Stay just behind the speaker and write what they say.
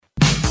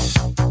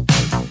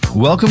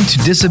Welcome to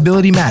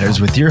Disability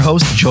Matters with your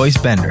host, Joyce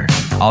Bender.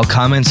 All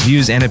comments,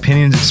 views, and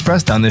opinions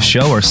expressed on this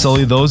show are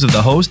solely those of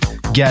the host,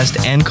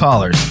 guest, and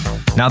callers.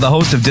 Now the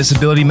host of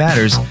Disability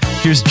Matters,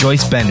 here's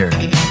Joyce Bender.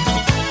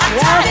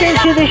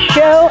 Welcome to the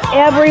show,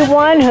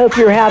 everyone. Hope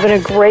you're having a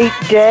great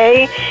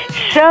day.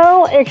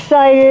 So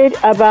excited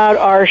about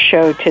our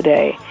show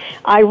today.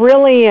 I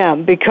really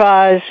am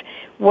because,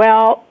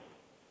 well,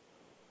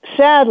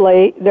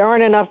 sadly, there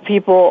aren't enough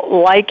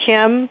people like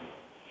him.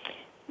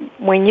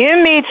 When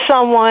you meet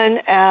someone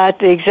at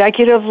the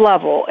executive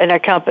level in a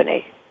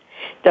company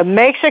that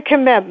makes a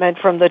commitment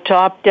from the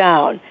top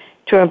down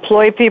to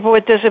employ people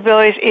with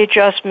disabilities, it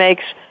just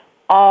makes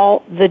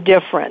all the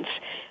difference.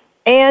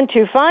 And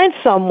to find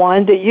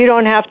someone that you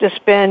don't have to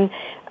spend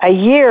a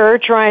year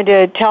trying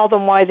to tell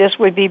them why this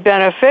would be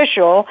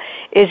beneficial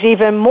is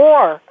even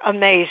more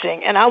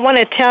amazing. And I want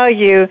to tell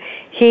you,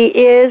 he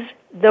is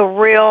the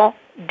real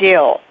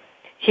deal.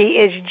 He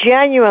is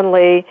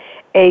genuinely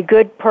a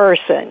good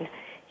person.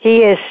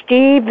 He is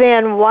Steve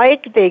Van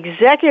Wyk, the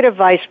Executive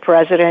Vice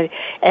President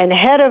and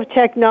Head of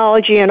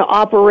Technology and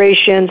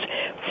Operations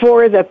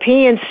for the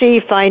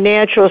PNC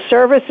Financial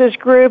Services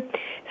Group.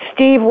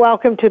 Steve,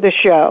 welcome to the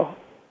show.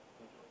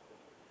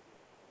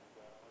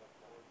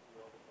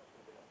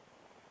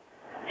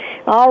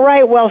 All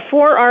right, well,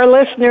 for our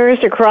listeners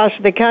across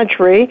the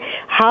country,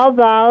 how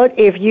about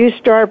if you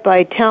start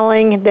by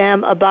telling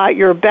them about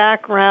your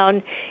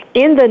background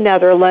in the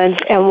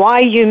Netherlands and why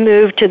you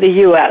moved to the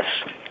U.S.?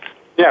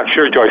 Yeah,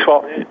 sure, Joyce.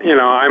 Well,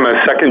 I'm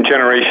a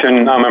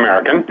second-generation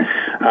American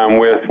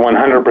with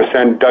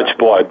 100% Dutch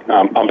blood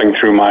pumping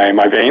through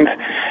my veins.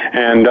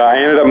 And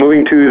I ended up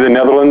moving to the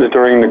Netherlands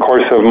during the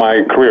course of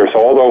my career.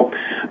 So although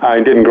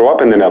I didn't grow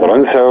up in the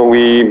Netherlands,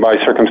 we,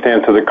 by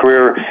circumstance of the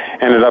career,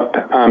 ended up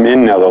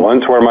in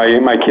Netherlands, where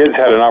my kids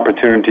had an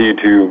opportunity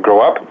to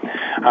grow up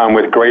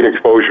with great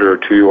exposure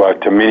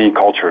to many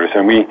cultures.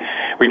 And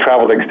we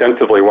traveled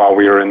extensively while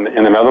we were in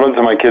the Netherlands,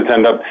 and my kids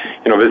ended up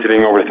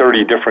visiting over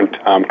 30 different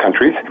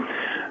countries.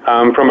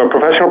 From a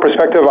professional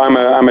perspective, I'm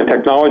a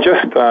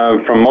technologist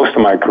from most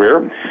of my career,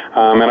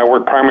 and I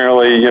work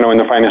primarily, in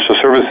the financial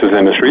services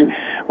industry,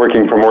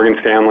 working for Morgan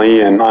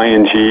Stanley and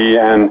ING,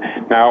 and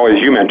now,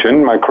 as you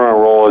mentioned, my current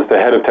role is the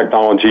head of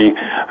technology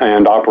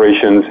and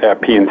operations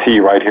at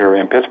PNC right here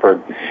in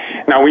Pittsburgh.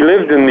 Now, we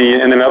lived in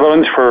the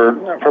Netherlands for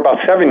about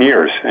 7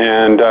 years,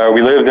 and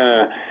we lived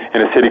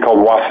in a city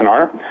called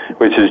Wassenaar,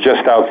 which is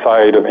just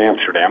outside of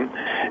Amsterdam.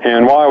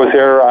 And while I was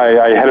there,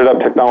 I headed up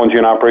technology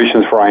and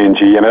operations for ING,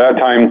 and at that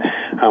time,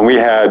 we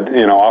had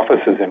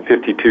offices in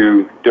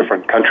 52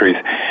 different countries,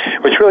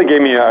 which really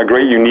gave me a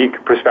great unique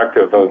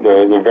perspective of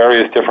the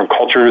various different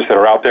cultures that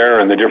are out there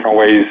and the different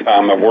ways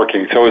of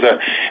working. So it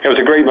was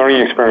a great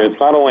learning experience,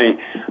 not only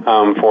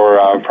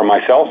for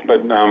myself,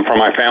 but for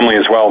my family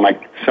as well.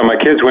 So my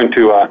kids went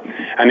to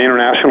an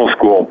international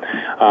school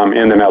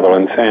in the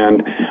Netherlands,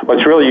 and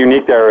what's really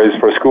unique there is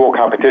for school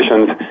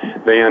competitions,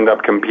 they end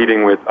up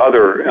competing with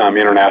other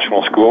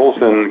international schools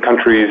in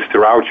countries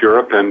throughout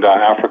Europe and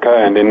Africa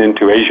and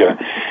into Asia.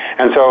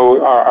 And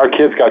so our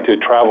kids got to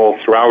travel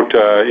throughout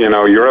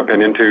Europe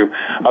and into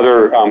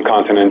other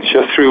continents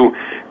just through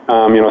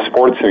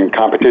sports and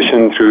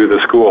competition through the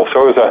school.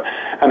 So it was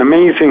an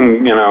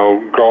amazing,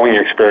 growing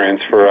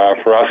experience for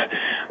us,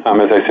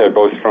 as I said,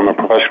 both from a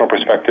professional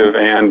perspective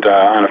and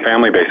on a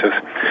family basis.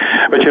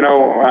 But,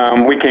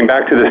 we came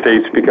back to the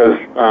States because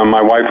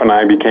my wife and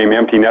I became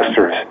empty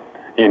nesters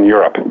in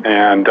Europe,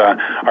 and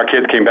our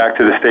kids came back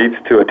to the States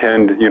to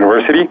attend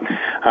university,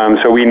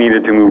 so we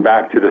needed to move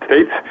back to the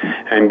States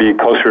and be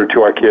closer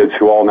to our kids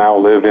who all now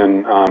live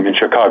in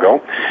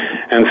Chicago.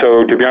 And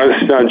so, to be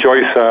honest,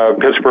 Joyce,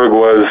 Pittsburgh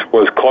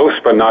was close,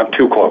 but not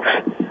too close,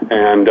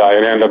 and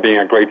it ended up being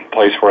a great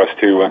place for us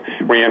to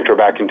re-enter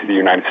back into the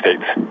United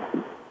States.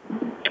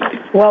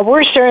 Well,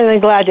 we're certainly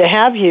glad to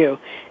have you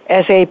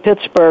as a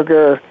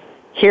Pittsburgher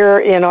here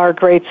in our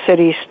great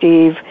city,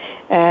 Steve,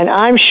 and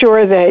I'm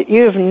sure that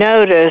you've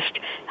noticed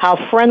how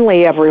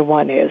friendly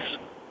everyone is.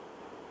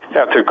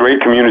 Yeah, it's a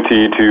great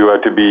community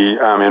to be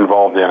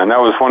involved in, and that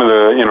was one of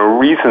the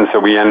reasons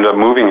that we ended up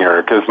moving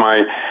here, because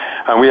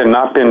we had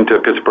not been to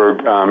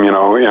Pittsburgh, in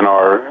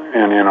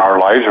our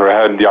lives, or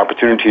had the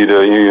opportunity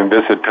to even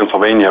visit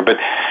Pennsylvania. But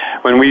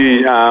when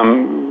we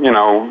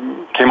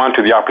came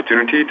onto the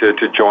opportunity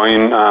to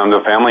join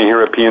the family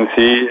here at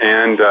PNC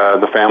and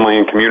the family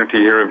and community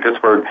here in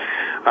Pittsburgh,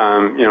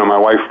 my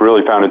wife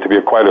really found it to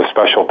be quite a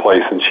special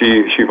place, and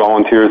she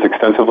volunteers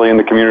extensively in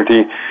the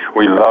community.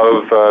 We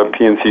love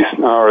PNC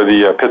or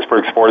the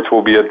Pittsburgh sports.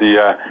 We'll be at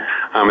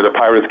the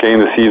Pirates game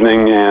this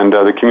evening, and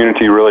the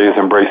community really has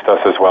embraced us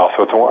as well.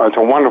 So it's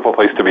a wonderful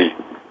place to be.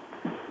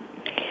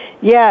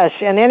 Yes,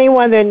 and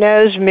anyone that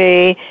knows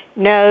me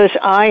knows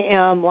I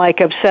am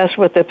obsessed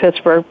with the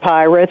Pittsburgh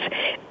Pirates,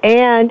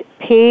 and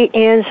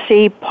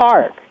PNC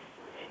Park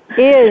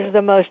is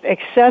the most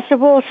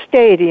accessible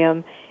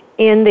stadium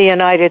in the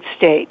United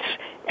States,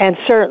 and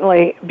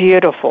certainly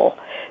beautiful.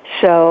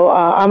 So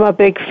I'm a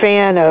big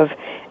fan of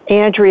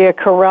Andrea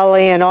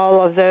Corelli and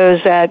all of those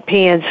at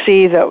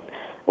PNC that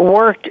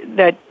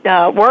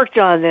worked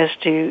on this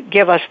to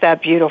give us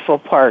that beautiful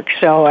park.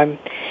 So I'm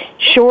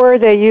sure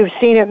that you've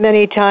seen it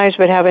many times,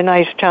 but have a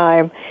nice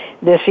time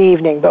this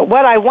evening. But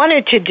what I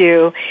wanted to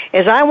do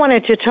is I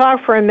wanted to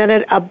talk for a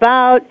minute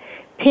about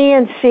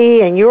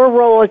PNC and your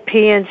role at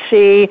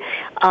PNC,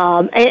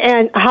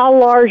 and how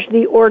large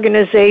the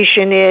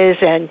organization is,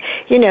 and,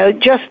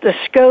 just the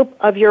scope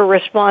of your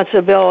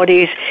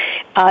responsibilities,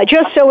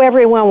 just so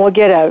everyone will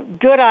get a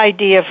good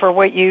idea for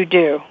what you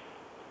do.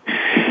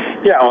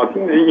 Yeah,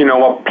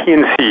 well,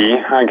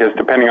 PNC, I guess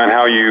depending on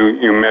how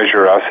you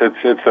measure us,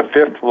 it's the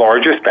fifth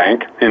largest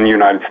bank in the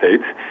United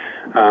States.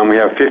 We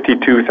have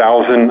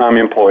 52,000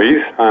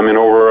 employees in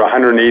over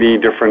 180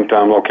 different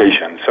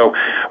locations. So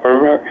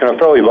we're a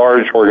fairly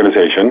large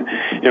organization.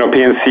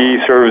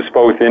 PNC serves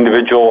both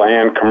individual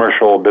and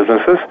commercial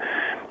businesses,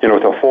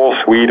 with a full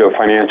suite of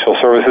financial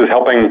services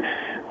helping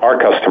our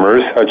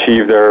customers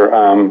achieve their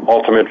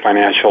ultimate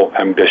financial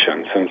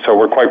ambitions. And so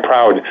we're quite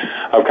proud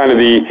of kind of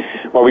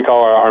what we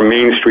call our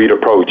Main Street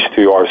approach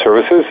to our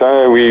services.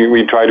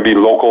 We try to be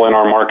local in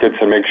our markets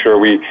and make sure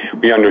we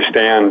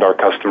understand our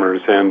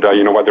customers and,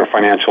 what their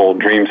financial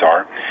dreams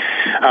are.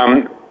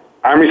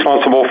 I'm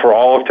responsible for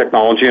all of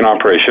technology and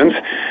operations.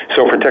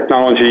 So for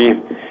technology,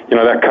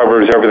 that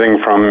covers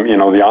everything from,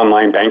 the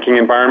online banking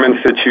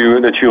environments that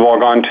you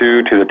log on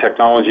to the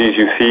technologies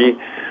you see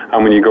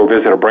when you go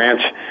visit a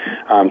branch,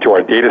 to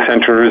our data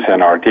centers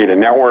and our data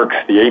networks,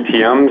 the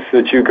ATMs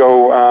that you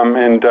go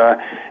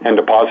and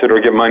deposit or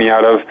get money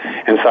out of,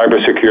 and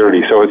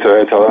cybersecurity. So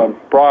it's a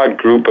broad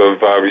group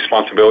of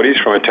responsibilities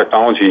from a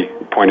technology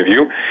point of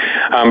view.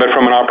 But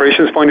from an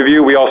operations point of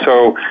view, we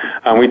also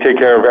we take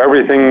care of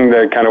everything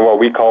that kind of what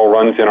we call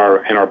runs in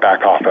our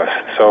back office.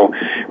 So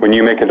when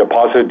you make a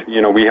deposit,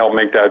 we help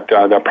make that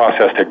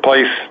process take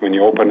place. When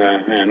you open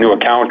a new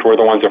account, we're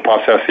the ones that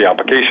process the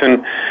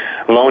application,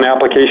 loan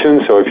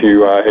application. So if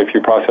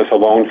you process a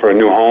loan for a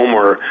new home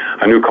or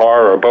a new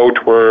car or a boat,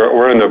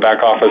 we're in the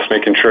back office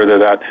making sure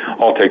that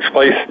all takes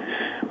place.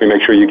 We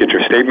make sure you get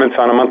your statements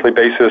on a monthly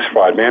basis,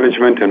 fraud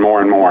management, and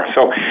more and more.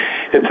 So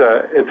it's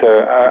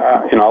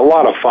a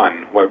lot of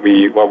fun what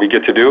we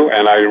get to do,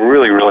 and I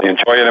really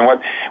enjoy it. And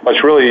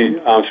what's really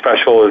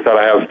special is that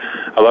I have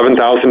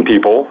 11,000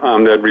 people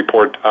that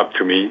report up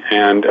to me,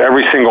 and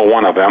every single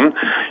one of them,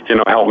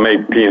 help make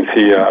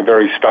PNC a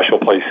very special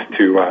place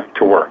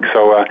to work.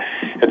 So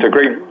it's a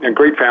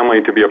great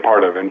family to be a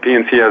part of, and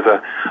PNC has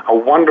a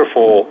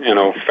wonderful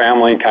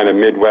family kind of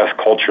Midwest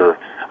culture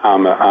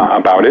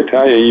about it,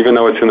 even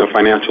though it's in the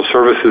financial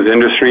services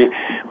industry,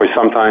 which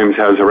sometimes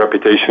has a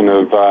reputation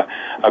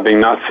of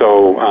being not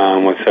so,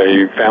 let's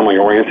say,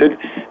 family-oriented.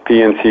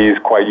 PNC is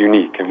quite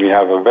unique, and we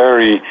have a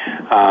very,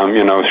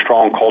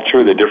 strong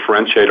culture that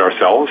differentiate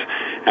ourselves,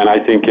 and I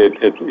think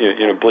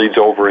it bleeds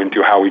over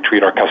into how we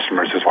treat our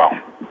customers as well.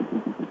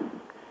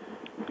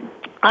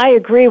 I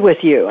agree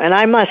with you, and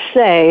I must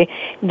say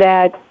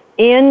that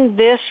in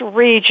this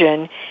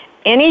region,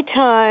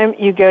 anytime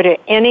you go to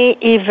any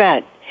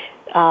event,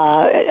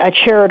 a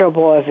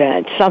charitable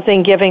event,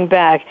 something giving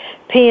back,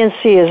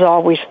 PNC is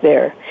always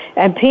there.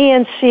 And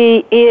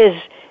PNC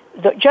is,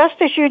 just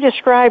as you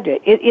described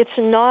it, it's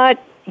not,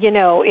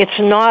 it's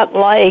not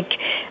like,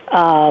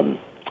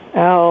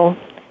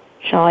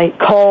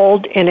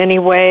 cold in any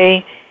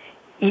way.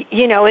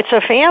 It's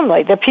a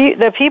family.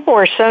 The people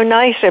are so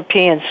nice at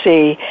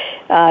PNC.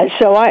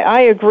 So I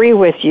agree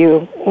with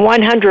you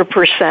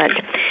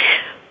 100%.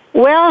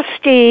 Well,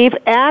 Steve,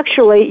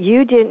 actually,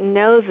 you didn't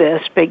know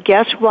this, but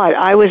guess what?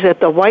 I was at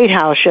the White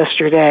House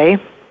yesterday,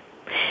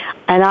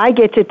 and I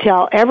get to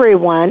tell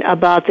everyone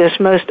about this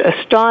most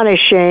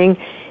astonishing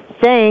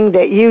thing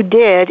that you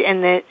did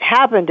and that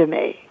happened to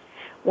me,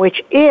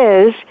 which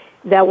is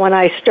that when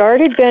I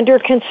started Bender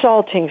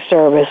Consulting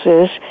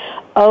Services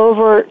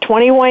over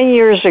 21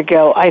 years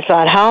ago, I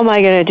thought, how am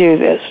I going to do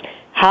this?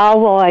 How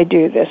will I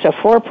do this? A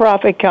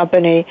for-profit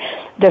company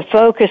that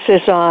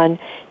focuses on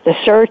the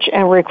search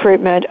and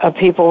recruitment of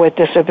people with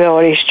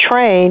disabilities,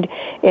 trained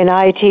in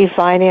IT,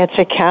 finance,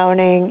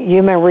 accounting,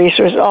 human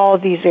resources, all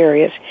of these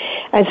areas.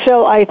 And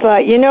so I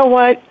thought, you know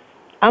what?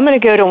 I'm going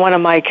to go to one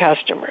of my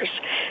customers.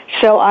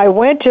 So I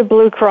went to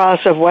Blue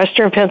Cross of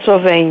Western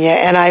Pennsylvania,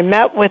 and I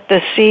met with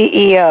the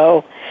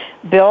CEO,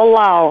 Bill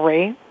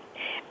Lowry,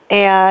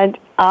 and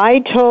I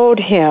told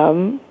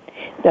him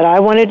that I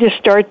wanted to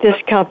start this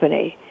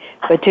company.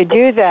 But to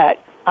do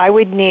that, I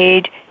would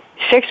need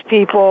 6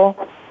 people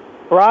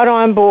brought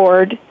on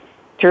board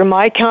through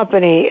my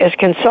company as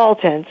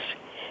consultants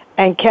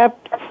and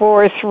kept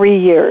for 3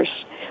 years,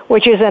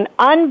 which is an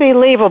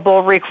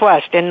unbelievable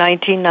request in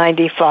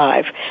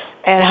 1995.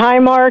 And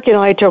Highmark,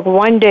 it took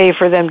 1 day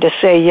for them to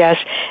say yes.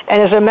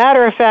 And as a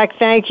matter of fact,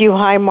 thank you,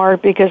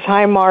 Highmark, because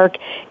Highmark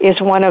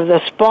is one of the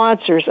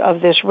sponsors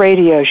of this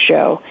radio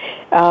show.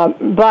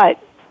 But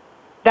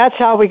that's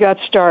how we got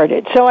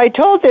started. So I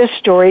told this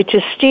story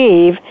to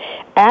Steve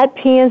at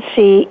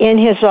PNC in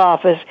his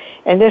office,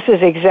 and this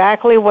is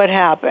exactly what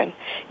happened.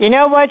 You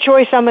know what,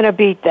 Joyce? I'm going to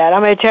beat that.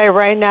 I'm going to tell you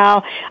right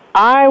now,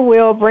 I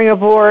will bring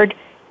aboard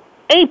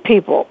 8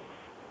 people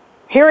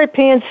here at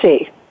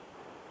PNC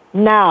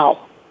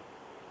now.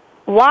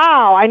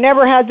 wow, I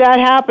never had that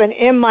happen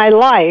in my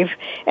life.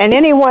 And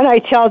anyone I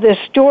tell this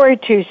story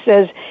to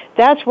says,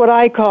 that's what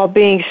I call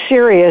being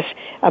serious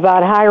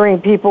about hiring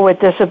people with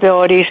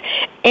disabilities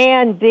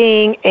and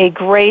being a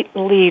great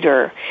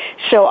leader.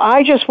 So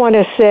I just want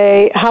to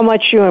say how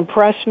much you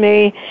impress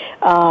me,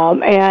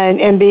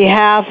 and in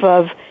behalf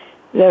of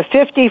the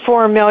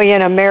 54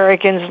 million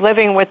Americans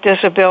living with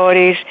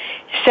disabilities,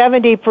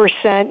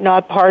 70%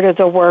 not part of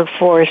the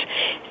workforce.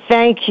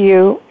 Thank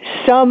you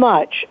so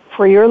much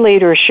for your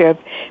leadership,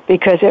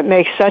 because it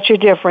makes such a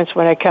difference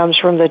when it comes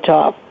from the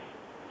top.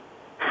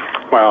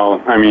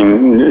 Well, I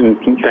mean,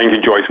 thank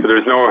you, Joyce, but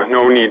there's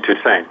no need to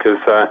thank, because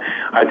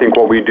I think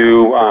what we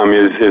do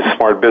is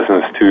smart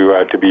business,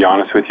 to be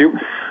honest with you,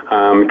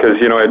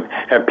 because,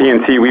 at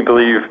PNC we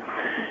believe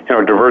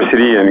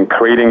diversity and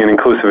creating an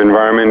inclusive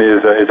environment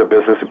is a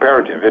business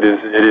imperative. It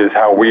is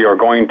how we are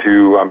going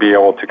to be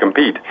able to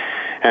compete.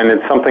 And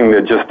it's something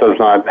that just does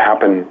not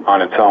happen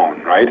on its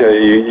own, right?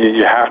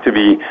 You have to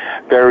be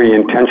very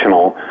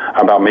intentional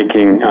about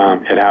making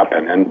it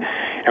happen.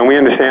 And we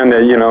understand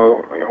that,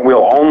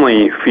 we'll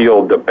only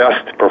field the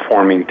best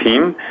performing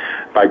team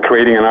by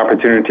creating an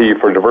opportunity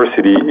for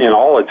diversity in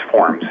all its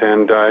forms.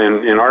 And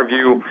in our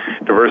view,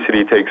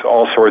 diversity takes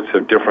all sorts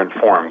of different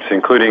forms,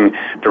 including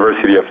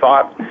diversity of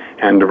thought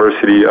and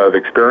diversity of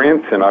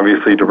experience, and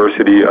obviously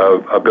diversity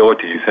of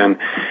abilities. And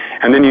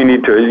then you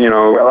need to,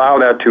 allow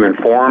that to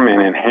inform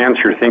and enhance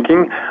your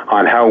thinking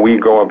on how we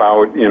go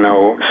about,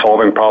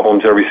 solving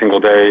problems every single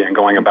day and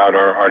going about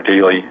our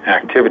daily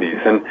activities.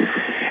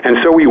 And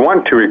so we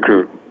want to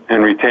recruit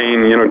and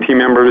retain, team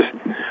members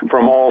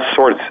from all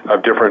sorts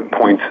of different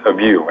points of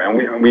view.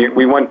 And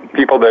we want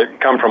people that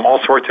come from all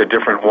sorts of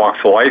different walks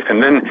of life,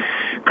 and then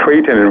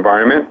create an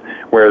environment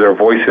where their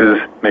voices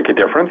make a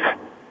difference.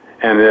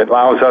 And it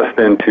allows us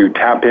then to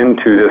tap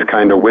into this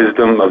kind of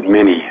wisdom of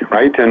many,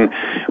 right? And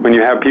when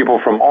you have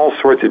people from all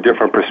sorts of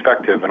different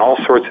perspectives and all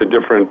sorts of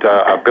different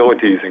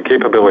abilities and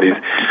capabilities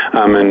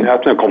and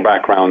ethnical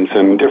backgrounds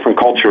and different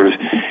cultures,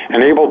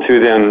 and able to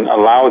then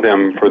allow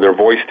them for their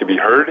voice to be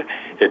heard,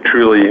 it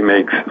truly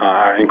makes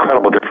an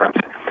incredible difference.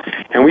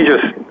 And we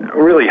just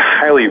really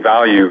highly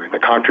value the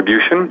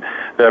contribution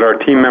that our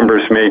team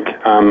members make,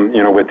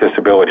 with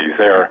disabilities.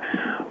 They are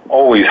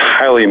always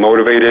highly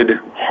motivated,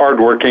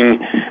 hardworking.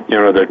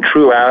 They're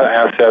true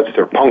assets.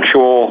 They're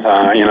punctual.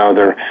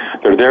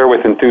 They're there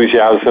with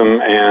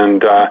enthusiasm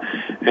and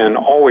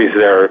always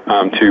there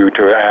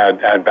to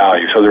add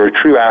value. So they're a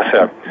true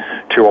asset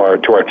to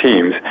our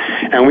teams,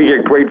 and we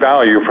get great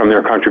value from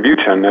their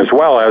contribution as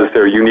well as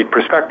their unique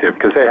perspective,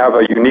 because they have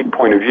a unique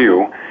point of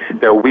view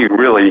that we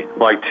really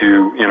like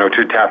to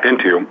tap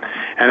into,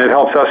 and it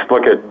helps us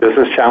look at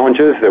business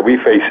challenges that we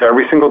face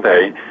every single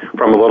day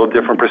from a little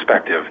different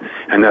perspective,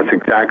 and that's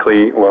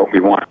exactly what we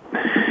want.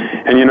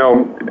 And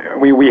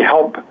we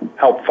help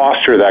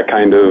foster that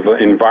kind of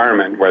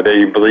environment where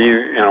they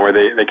believe, where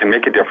they can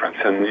make a difference,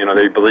 and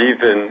they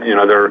believe in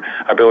their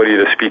ability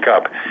to speak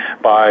up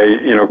by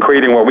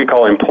creating what we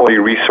call employee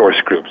resource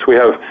groups. We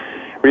have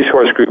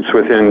resource groups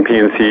within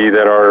PNC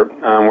that are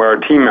where our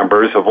team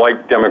members of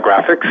like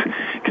demographics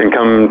can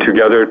come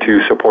together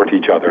to support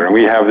each other, and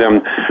we have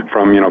them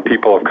from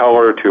people of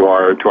color to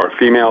our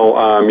female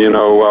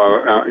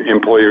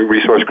employee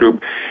resource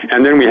group,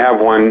 and then we have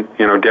one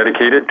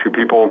dedicated to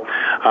people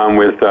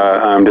with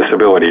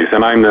disabilities,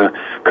 and I'm the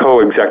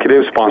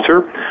co-executive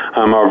sponsor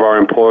of our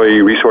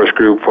employee resource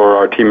group for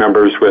our team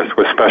members with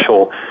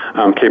special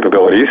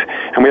capabilities,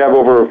 and we have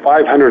over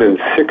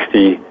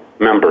 560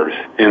 members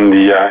in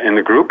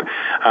the group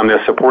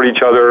that support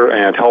each other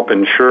and help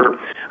ensure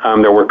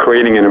that we're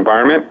creating an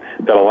environment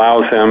that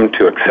allows them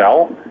to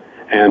excel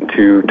and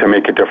to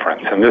make a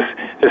difference. And this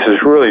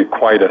is really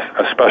quite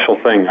a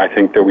special thing, I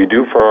think, that we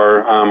do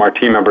for our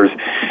team members.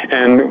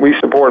 And we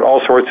support all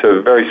sorts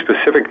of very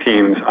specific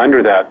teams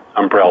under that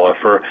umbrella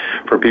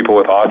for people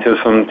with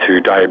autism,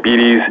 to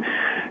diabetes,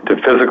 to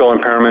physical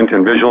impairment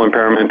and visual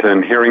impairment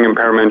and hearing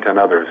impairment and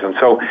others. And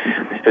so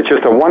it's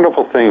just a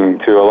wonderful thing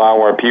to allow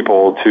our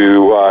people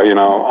to,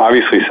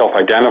 obviously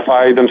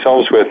self-identify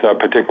themselves with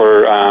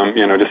particular,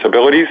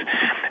 disabilities,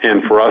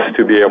 and for us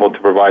to be able to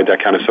provide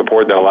that kind of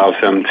support that allows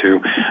them to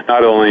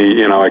not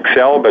only,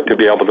 excel, but to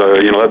be able to,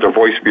 let their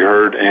voice be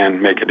heard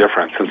and make a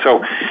difference. And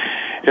so,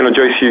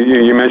 Joyce,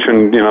 you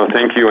mentioned,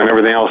 thank you and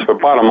everything else, but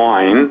bottom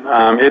line,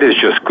 it is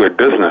just good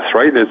business,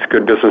 right? It's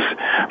good business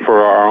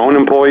for our own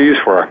employees,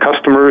 for our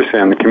customers,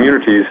 and the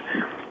communities,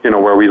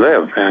 where we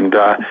live, and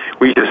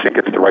we just think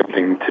it's the right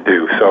thing to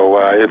do. So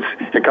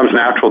it comes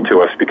natural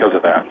to us because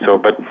of that. So,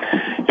 but,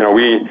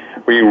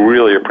 we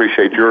really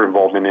appreciate your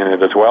involvement in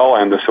it as well,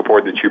 and the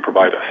support that you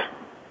provide us.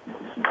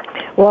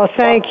 Well,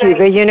 thank you.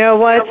 But you know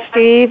what,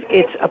 Steve?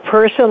 It's a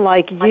person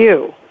like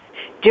you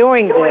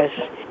doing this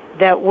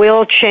that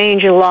will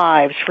change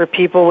lives for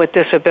people with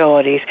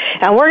disabilities.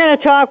 And we're going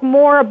to talk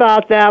more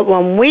about that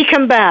when we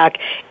come back.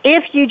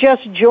 If you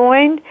just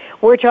joined,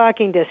 we're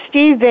talking to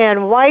Steve Van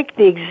Wyk,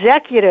 the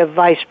Executive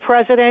Vice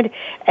President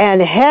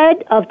and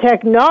Head of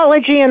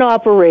Technology and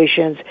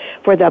Operations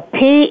for the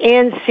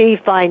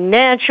PNC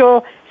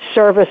Financial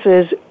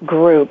Services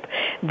Group.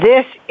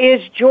 This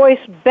is Joyce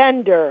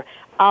Bender,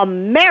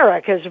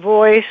 America's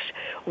Voice,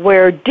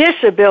 where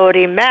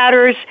disability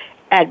matters,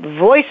 at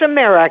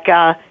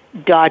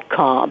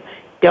voiceamerica.com.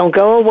 Don't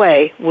go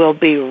away. We'll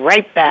be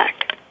right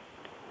back.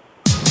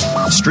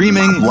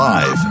 Streaming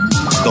live,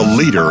 the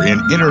leader in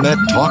Internet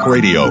talk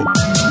radio,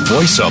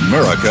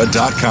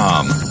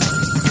 voiceamerica.com.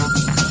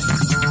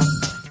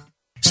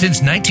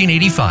 Since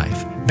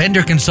 1985,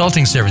 Bender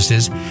Consulting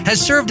Services has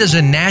served as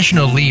a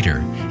national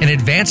leader in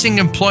advancing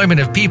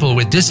employment of people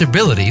with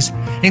disabilities,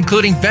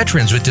 including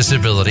veterans with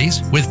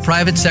disabilities, with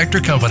private sector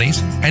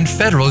companies and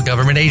federal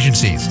government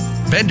agencies.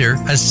 Bender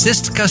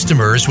assists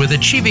customers with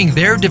achieving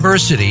their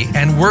diversity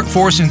and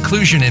workforce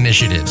inclusion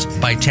initiatives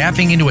by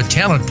tapping into a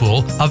talent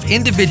pool of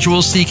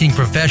individuals seeking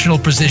professional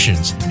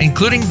positions,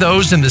 including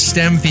those in the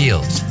STEM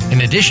fields.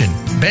 In addition,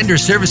 Bender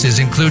services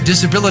include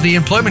disability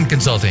employment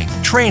consulting,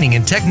 training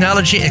in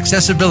technology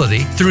accessibility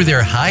through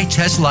their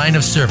high-test line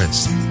of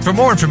service. For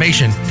more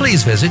information,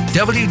 please visit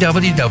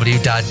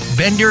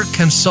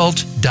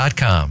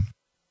www.benderconsult.com.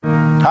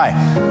 Hi,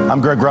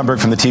 I'm Greg Grunberg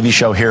from the TV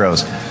show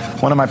Heroes.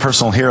 One of my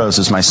personal heroes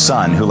is my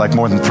son, who, like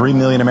more than 3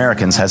 million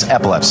Americans, has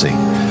epilepsy.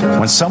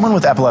 When someone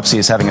with epilepsy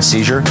is having a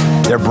seizure,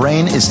 their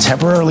brain is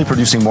temporarily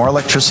producing more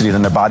electricity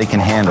than their body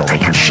can handle. They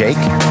can shake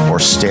or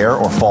stare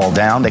or fall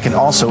down. They can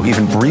also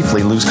even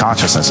briefly lose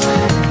consciousness.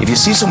 If you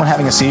see someone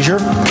having a seizure,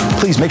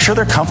 please make sure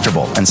they're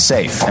comfortable and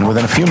safe. And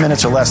within a few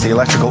minutes or less, the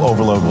electrical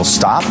overload will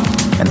stop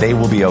and they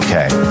will be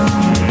okay.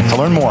 To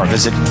learn more,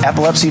 visit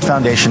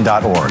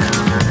epilepsyfoundation.org.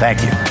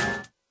 Thank you.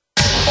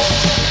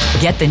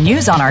 Get the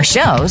news on our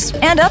shows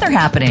and other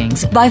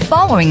happenings by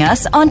following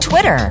us on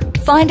Twitter.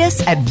 Find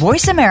us at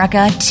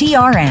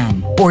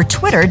VoiceAmericaTRN or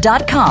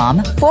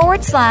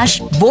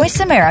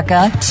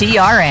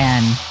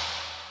twitter.com/VoiceAmericaTRN.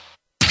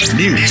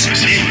 News,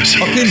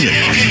 opinion,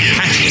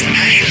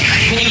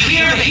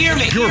 hear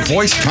me. Your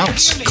voice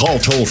counts. Call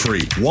toll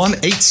free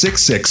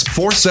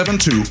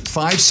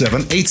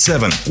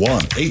 1-866-472-5787.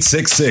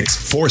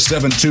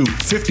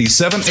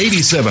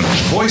 1-866-472-5787.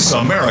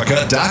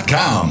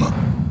 VoiceAmerica.com.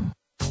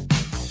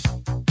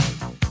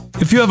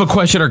 If you have a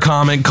question or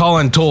comment, call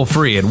in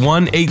toll-free at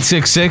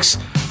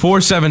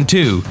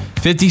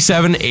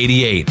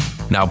 1-866-472-5788.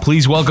 Now,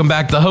 please welcome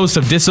back the host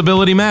of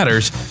Disability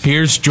Matters.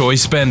 Here's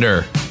Joyce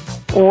Bender.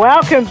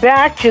 Welcome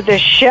back to the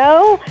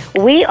show.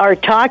 We are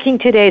talking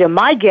today to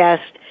my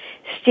guest,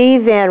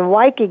 Steve Van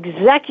Wyk,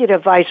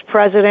 Executive Vice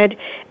President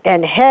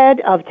and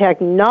Head of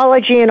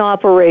Technology and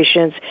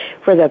Operations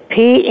for the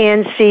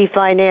PNC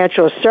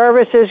Financial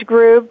Services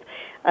Group.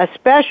 A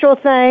special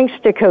thanks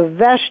to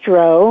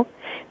Covestro,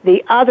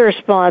 the other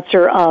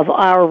sponsor of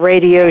our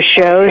radio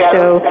show.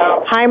 So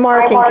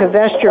Highmark and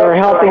Covestro are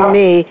helping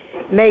me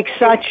make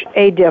such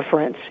a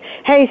difference.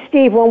 Hey,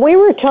 Steve, when we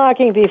were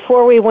talking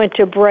before we went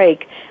to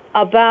break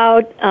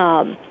about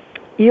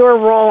your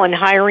role in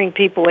hiring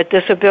people with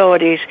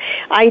disabilities,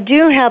 I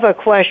do have a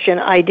question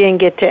I didn't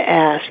get to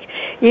ask.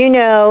 You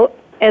know,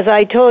 as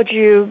I told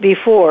you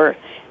before,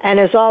 and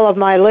as all of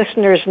my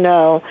listeners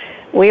know,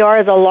 we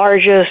are the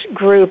largest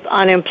group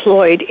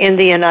unemployed in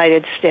the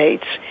United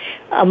States.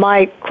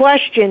 My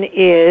question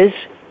is,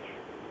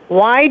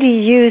 why do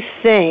you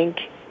think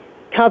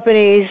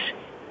companies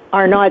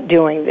are not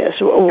doing this?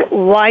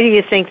 Why do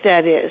you think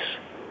that is?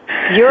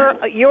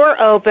 You're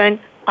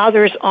open,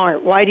 others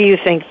aren't. Why do you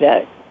think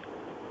that?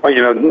 Well,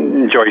 you know,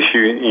 Joyce,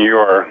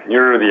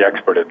 you're the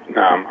expert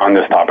on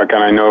this topic,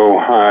 and I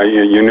know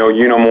you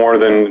know more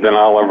than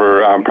I'll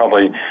ever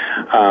probably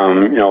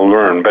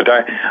learn. But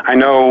I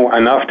know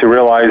enough to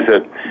realize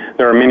that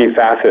there are many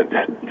facets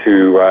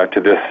to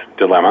this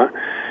dilemma.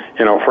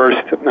 You know, first,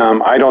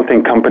 I don't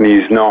think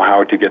companies know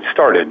how to get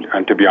started,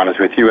 to be honest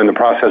with you, in the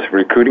process of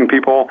recruiting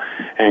people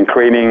and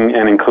creating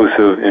an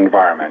inclusive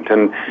environment.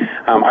 And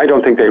I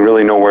don't think they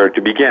really know where to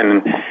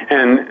begin.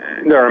 And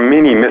there are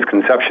many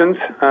misconceptions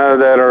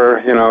that are,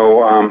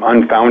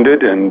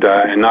 unfounded and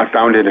not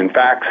founded in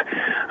facts.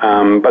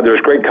 But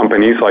there's great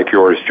companies like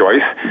yours,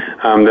 Joyce,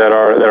 that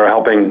are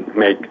helping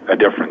make a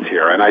difference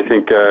here. And I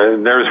think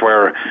there's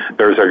where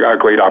there's a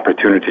great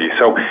opportunity.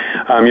 So,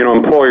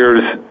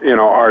 employers,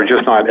 are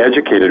just not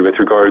educated with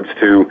regards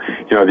to,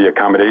 the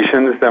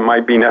accommodations that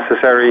might be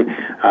necessary.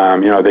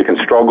 They can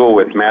struggle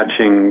with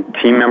matching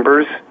team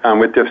members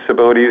with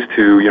disabilities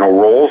to,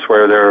 roles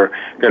where they're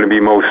going to be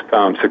most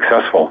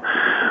successful.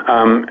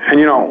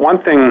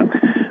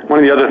 One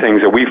of the other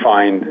things that we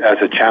find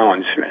as a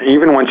challenge,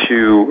 even once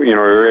you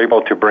are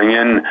able to bring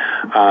in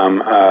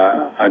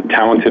a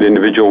talented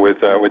individual with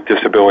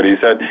disabilities,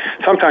 that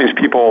sometimes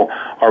people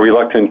are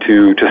reluctant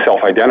to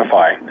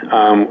self-identify,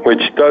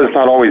 which does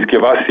not always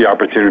give us the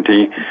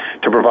opportunity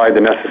to provide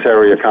the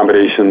necessary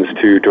accommodations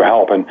to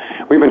help. And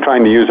we've been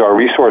trying to use our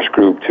resource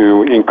group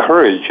to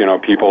encourage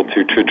people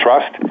to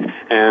trust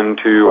and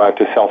to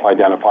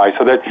self-identify,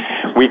 so that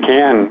we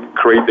can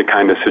create the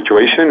kind of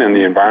situation and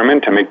the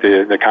environment to make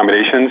the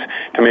accommodations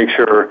to make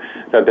sure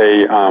that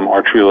they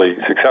are truly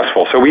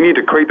successful. So we need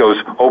to create those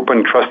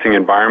open, trusting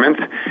environments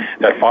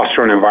that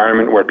foster an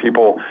environment where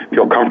people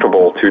feel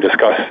comfortable to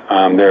discuss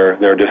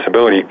their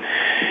disability.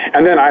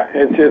 And then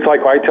it's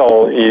like I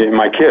tell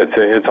my kids,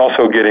 it's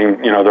also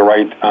getting the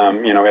right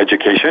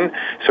education.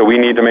 So we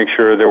need to make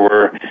sure that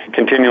we're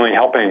continually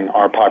helping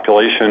our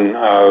population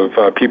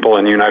of people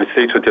in the United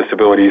States with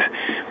disabilities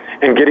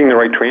and getting the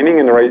right training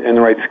and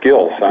the right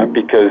skills,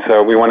 because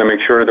we want to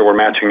make sure that we're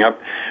matching up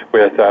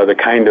with the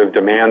kind of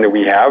demand that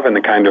we have and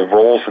the kind of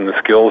roles and the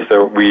skills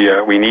that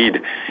we need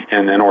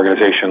in an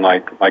organization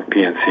like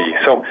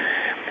PNC. So,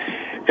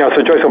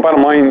 so Joyce, the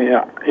bottom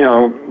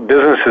line,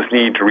 businesses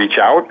need to reach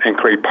out and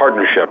create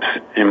partnerships,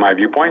 in my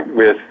viewpoint,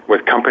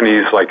 with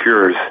companies like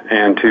yours,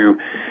 and to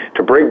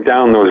break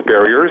down those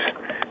barriers,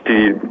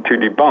 to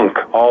debunk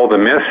all the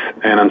myths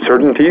and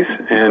uncertainties,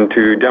 and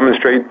to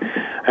demonstrate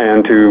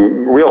and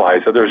to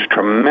realize that there's a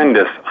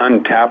tremendous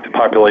untapped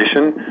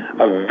population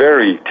of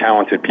very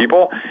talented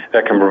people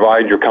that can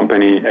provide your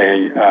company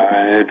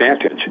an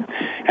advantage.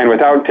 And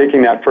without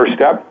taking that first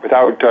step,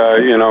 without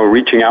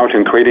reaching out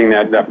and creating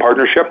that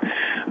partnership,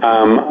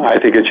 I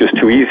think it's just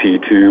too easy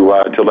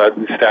to let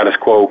status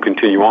quo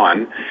continue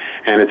on.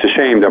 And it's a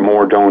shame that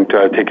more don't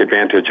take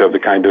advantage of the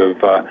kind of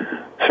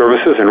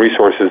services and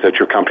resources that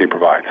your company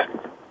provides.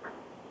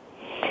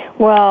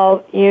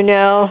 Well,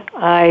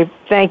 I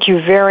thank you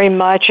very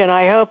much, and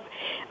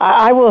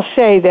I will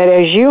say that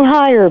as you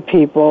hire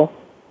people,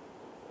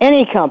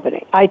 any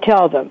company, I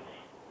tell them,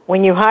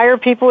 when you hire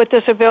people with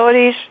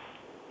disabilities,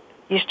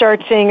 you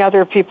start seeing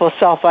other people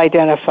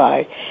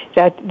self-identify.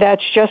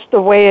 That's just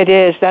the way it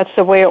is. That's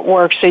the way it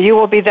works. So you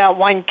will be that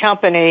one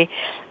company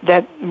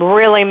that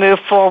really move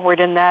forward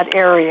in that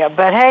area.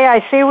 But hey,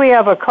 I see we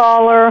have a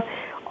caller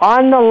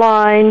on the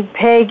line,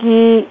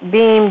 Peggy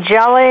Beam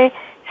Jelly,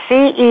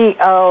 CEO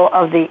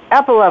of the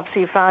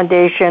Epilepsy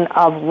Foundation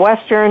of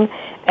Western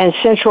and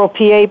Central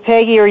PA.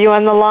 Peggy, are you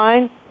on the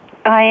line?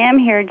 I am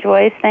here,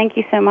 Joyce. Thank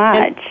you so much.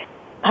 And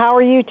how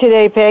are you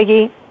today,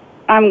 Peggy?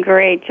 I'm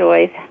great,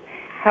 Joyce.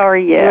 How are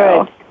you?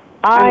 Good.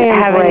 I'm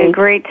having a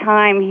great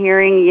time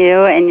hearing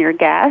you and your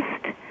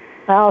guest.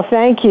 Oh,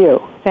 thank you.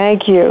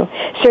 Thank you.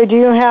 So do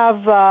you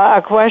have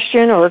a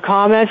question or a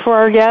comment for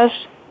our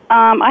guest?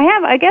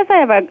 I guess I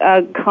have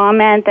a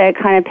comment that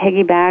kind of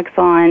piggybacks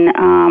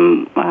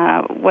on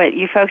what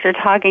you folks are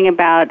talking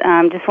about.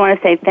 Just want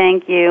to say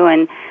thank you.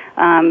 And,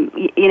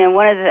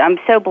 I'm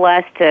so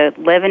blessed to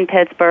live in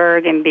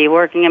Pittsburgh and be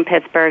working in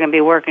Pittsburgh and be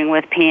working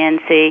with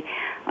PNC.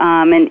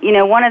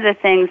 One of the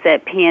things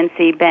that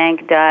PNC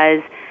Bank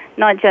does,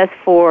 not just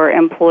for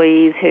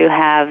employees who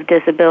have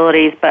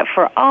disabilities, but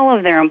for all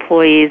of their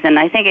employees, and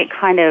I think it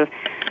kind of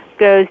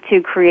goes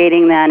to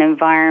creating that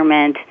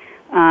environment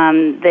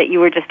that you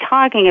were just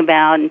talking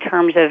about in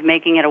terms of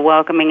making it a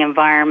welcoming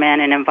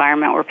environment, an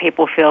environment where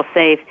people feel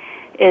safe,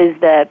 is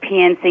the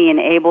PNC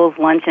Enables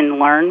Lunch and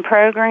Learn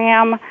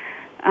program.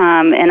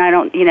 And I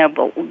don't,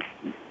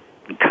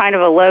 kind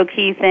of a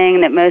low-key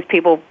thing that most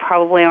people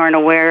probably aren't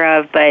aware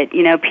of, but,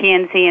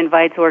 PNC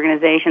invites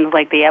organizations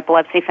like the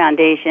Epilepsy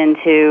Foundation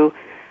to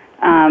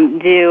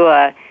do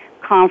a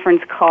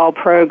conference call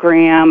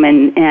program,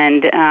 and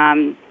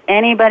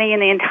anybody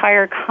in the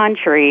entire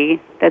country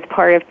that's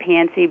part of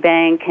PNC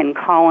Bank can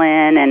call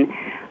in and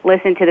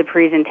listen to the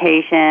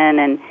presentation.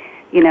 And,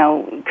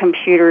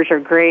 computers are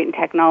great and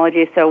technology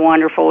is so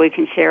wonderful. We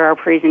can share our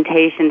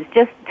presentations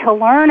just to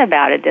learn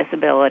about a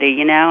disability,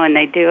 and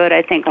they do it,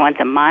 I think, once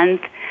a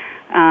month.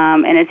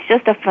 And it's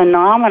just a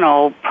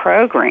phenomenal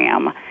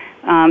program.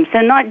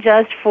 So not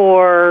just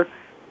for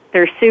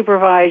their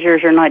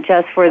supervisors or not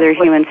just for their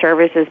human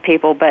services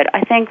people, but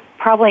I think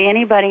probably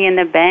anybody in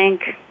the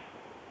bank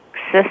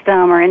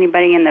system or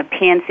anybody in the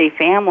PNC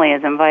family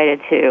is invited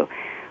to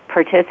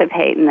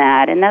participate in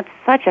that. And that's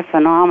such a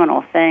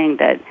phenomenal thing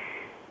that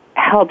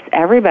helps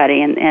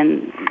everybody in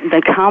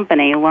the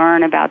company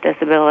learn about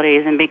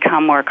disabilities and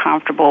become more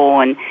comfortable.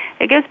 And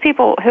it gives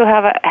people who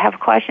have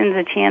questions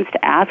a chance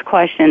to ask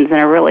questions in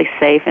a really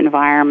safe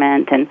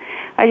environment. And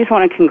I just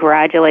want to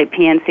congratulate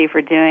PNC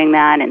for doing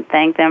that and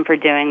thank them for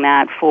doing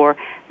that for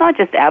not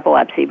just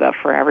epilepsy, but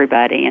for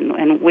everybody.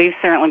 And we've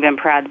certainly been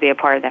proud to be a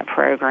part of that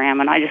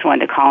program. And I just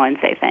wanted to call and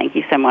say thank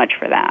you so much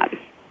for that.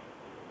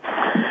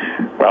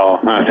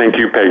 Well, thank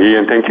you, Peggy,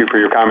 and thank you for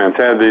your comments.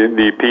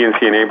 The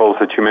PNC Enables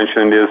that you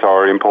mentioned is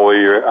our employee,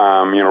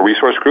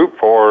 resource group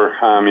for,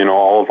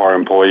 all of our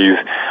employees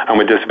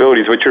with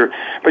disabilities.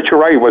 But you're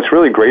right. What's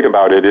really great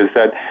about it is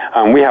that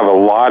we have a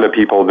lot of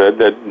people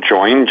that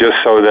join just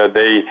so that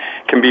they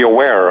can be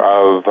aware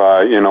of,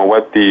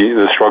 what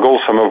the struggles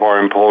some of our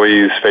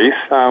employees face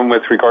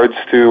with regards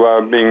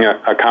to being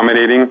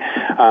accommodating,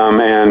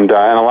 and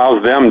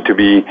allows them to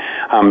be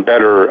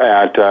better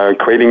at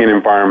creating an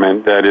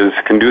environment that is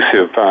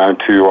conducive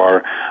to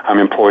our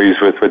employees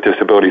with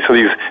disabilities. So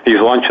these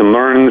lunch and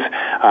learns,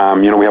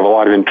 we have a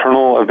lot of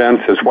internal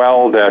events as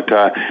well that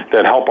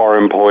help our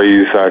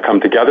employees come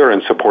together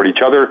and support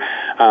each other,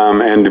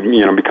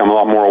 and become a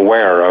lot more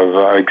aware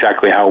of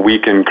exactly how we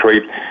can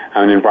create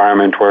an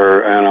environment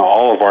where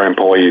all of our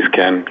employees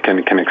can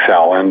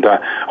excel. And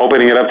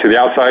opening it up to the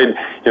outside,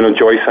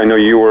 Joyce, I know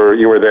you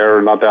were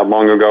there not that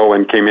long ago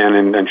and came in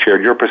and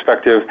shared your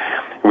perspective.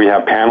 We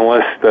have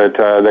panelists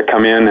that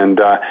come in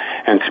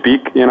and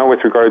speak,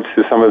 with regards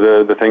to some of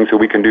the things that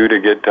we can do to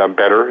get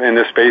better in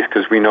this space,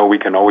 because we know we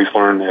can always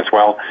learn as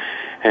well.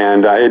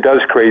 And it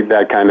does create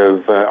that kind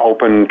of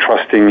open,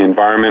 trusting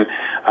environment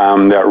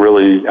that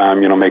really,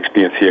 makes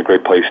PNC a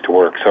great place to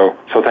work. So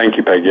thank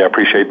you, Peggy. I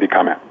appreciate the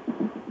comment.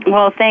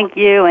 Well, thank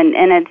you, and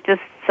it's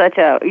just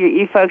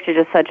you folks are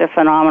just such a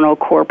phenomenal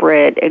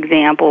corporate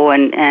example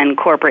and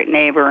corporate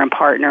neighbor and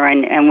partner,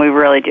 and we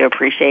really do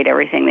appreciate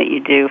everything that you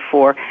do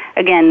for,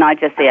 again, not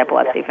just the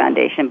Epilepsy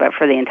Foundation, but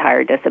for the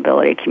entire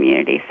disability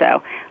community.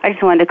 So I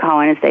just wanted to call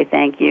in and say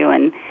thank you,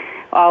 and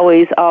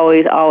always,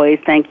 always, always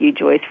thank you,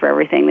 Joyce, for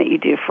everything that you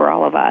do for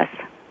all of us.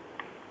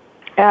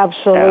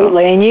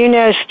 Absolutely.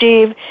 And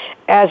Steve,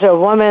 as a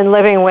woman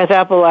living with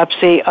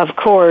epilepsy, of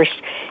course,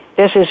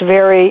 this is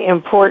very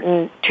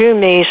important to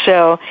me,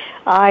 so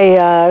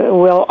I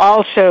will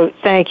also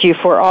thank you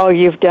for all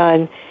you've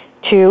done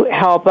to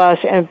help us.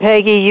 And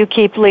Peggy, you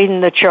keep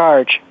leading the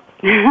charge.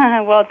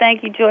 Well,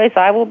 thank you, Joyce.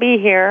 I will be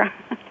here.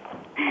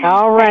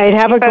 All right.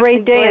 Have a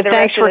great day, and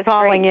thanks for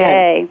calling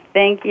in.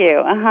 Thank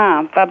you.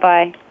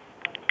 Bye-bye.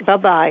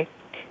 Bye-bye.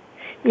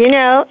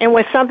 And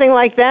with something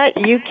like that,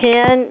 you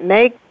can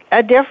make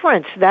a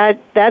difference.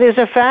 That is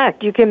a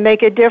fact. You can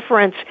make a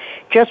difference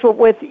just with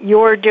what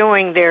you're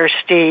doing there,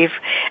 Steve.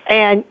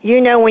 And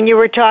when you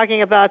were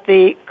talking about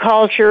the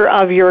culture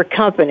of your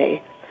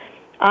company,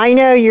 I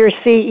know your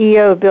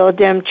CEO, Bill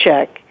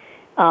Demchek,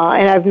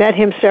 and I've met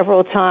him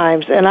several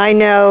times, and I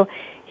know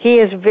he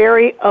is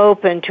very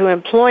open to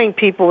employing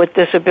people with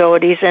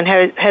disabilities and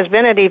has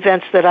been at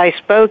events that I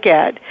spoke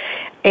at.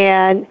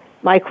 And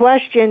my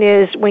question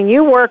is, when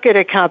you work at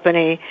a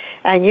company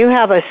and you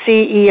have a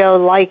CEO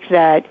like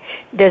that,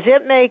 does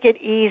it make it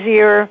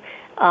easier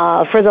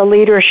for the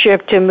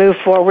leadership to move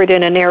forward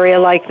in an area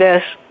like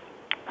this?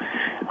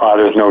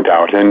 There's no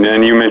doubt.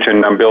 And you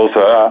mentioned Bill's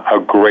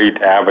a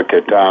great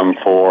advocate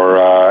for,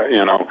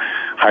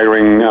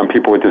 hiring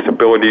people with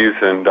disabilities,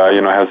 and,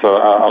 has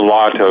a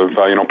lot of,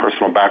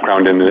 personal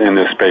background in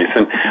this space.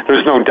 And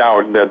there's no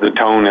doubt that the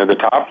tone at the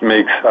top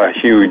makes a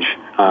huge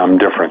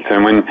difference.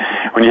 And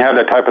when you have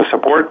that type of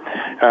support,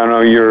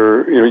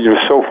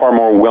 you're so far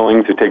more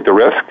willing to take the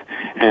risk,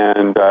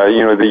 and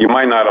that you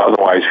might not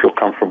otherwise feel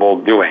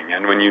comfortable doing.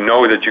 And when you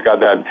know that you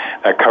got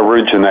that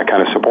coverage and that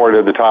kind of support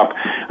at the top,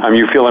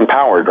 you feel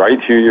empowered, right?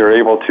 You're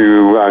able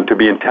to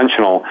be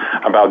intentional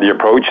about the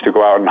approach, to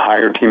go out and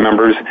hire team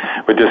members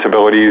with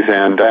disabilities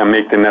and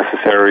make the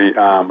necessary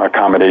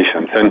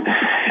accommodations. And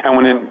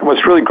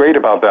what's really great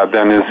about that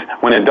then is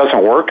when it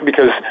doesn't work,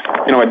 because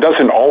it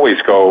doesn't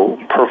always go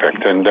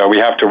perfect. And we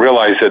have to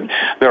realize that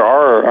there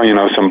are,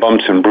 some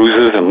bumps and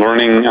bruises and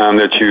learning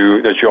that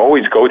you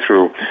always go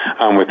through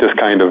with this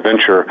kind of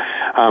venture.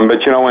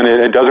 But when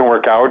it doesn't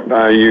work out,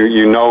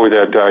 you know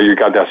that you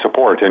got that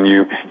support, and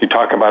you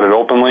talk about it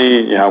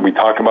openly. We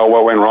talk about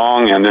what went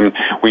wrong, and then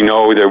we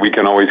know that we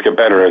can always get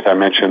better, as I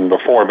mentioned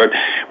before. But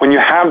when you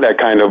have that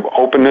kind of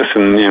openness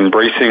and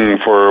embracing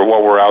for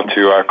what we're out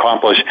to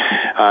accomplish,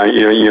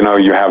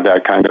 you have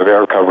that kind of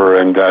air cover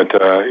and that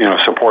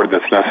support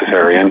that's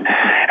necessary. And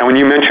when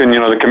you mentioned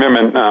the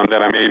commitment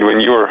that I made when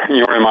you were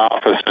in my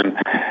office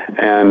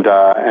and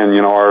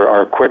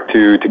are quick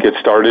to get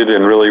started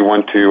and really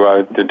want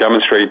to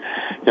demonstrate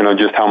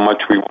just how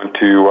much we want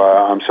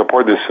to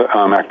support this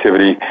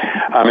activity,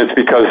 it's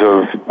because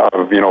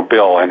of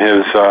Bill and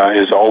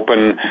his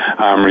open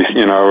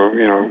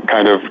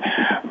kind of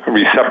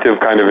receptive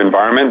kind of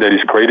environment that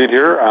he's created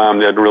here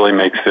that really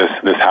makes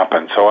this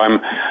happen. So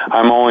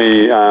I'm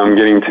only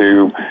getting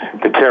to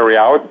carry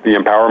out the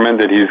empowerment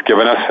that he's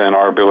given us and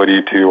our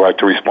ability to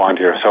respond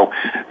here. So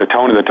the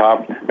tone at the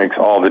top makes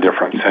all the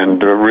difference,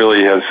 and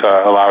really has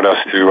allowed us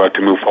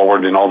to move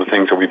forward in all the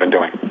things that we've been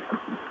doing.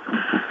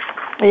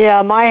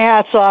 Yeah, my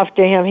hat's off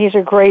to him. He's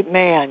a great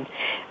man,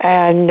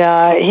 and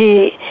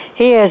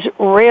he has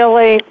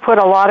really put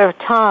a lot of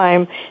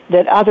time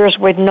that others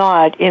would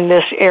not in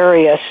this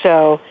area.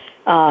 So,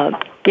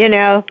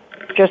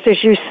 just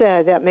as you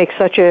said, that makes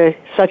such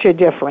a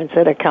difference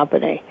at a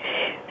company.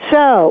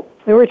 So,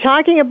 We were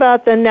talking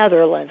about the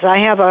Netherlands. I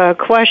have a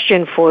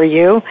question for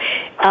you.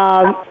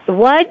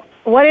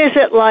 What is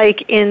it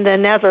like in the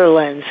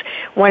Netherlands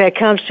when it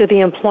comes to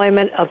the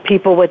employment of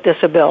people with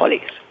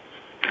disabilities?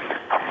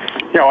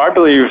 I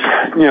believe,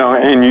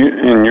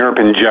 in Europe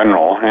in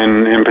general,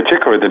 and in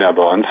particular the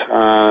Netherlands,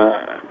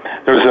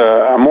 there's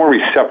a more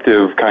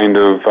receptive kind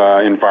of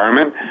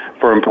environment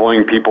for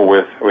employing people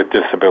with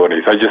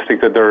disabilities. I just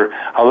think that they're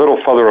a little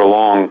further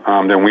along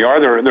than we are.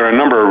 There are a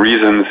number of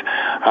reasons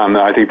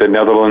that I think the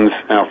Netherlands,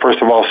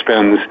 first of all,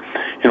 spends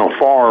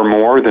far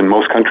more than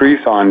most countries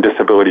on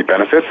disability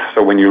benefits.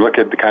 So when you look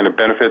at the kind of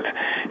benefits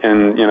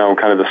and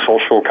kind of the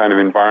social kind of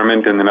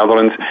environment in the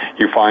Netherlands,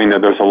 you find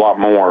that there's a lot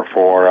more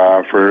for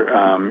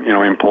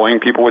employing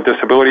people with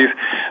disabilities.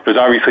 There's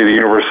obviously the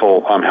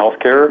universal health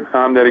care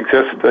that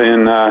exists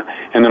in the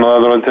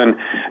Netherlands, and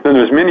then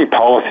there's many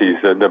policies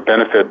that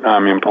benefit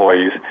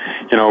employees,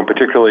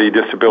 particularly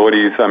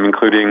disabilities,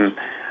 including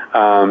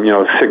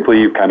sick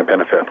leave kind of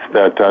benefits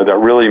that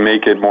really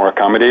make it more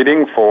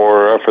accommodating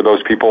for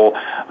those people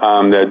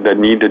that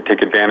need to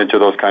take advantage of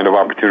those kind of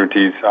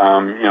opportunities,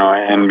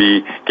 and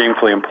be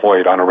gainfully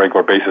employed on a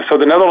regular basis. So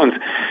the Netherlands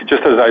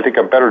just does, I think,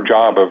 a better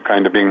job of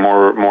kind of being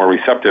more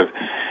receptive.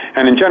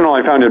 And in general,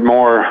 I found it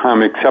more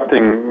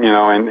accepting,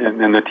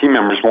 and the team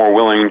members more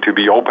willing to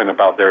be open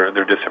about their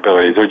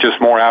disabilities. They're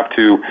just more apt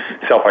to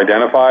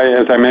self-identify,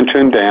 as I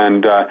mentioned,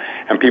 and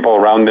people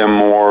around them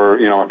more,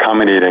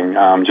 accommodating,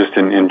 just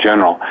in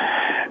general.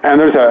 And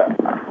there's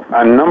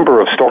a number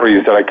of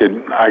stories that I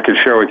could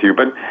share with you,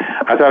 but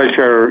I thought I'd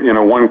share,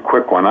 one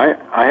quick one.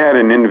 I had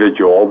an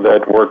individual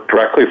that worked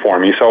directly for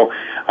me. So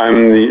I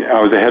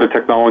was the head of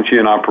technology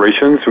and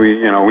operations.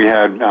 We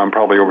had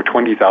probably over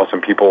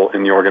 20,000 people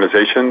in the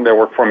organization that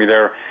worked for me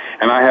there,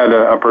 and I had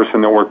a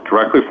person that worked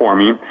directly for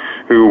me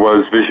who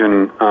was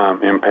vision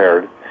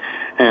impaired.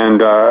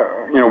 And,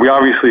 we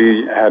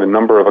obviously had a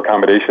number of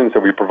accommodations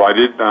that we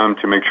provided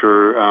to make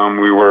sure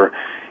we were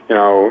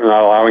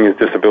not allowing his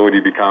disability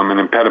to become an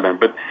impediment.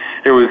 But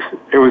it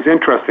was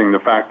interesting, the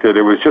fact that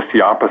it was just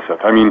the opposite.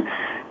 I mean,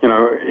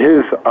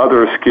 his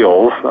other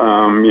skills,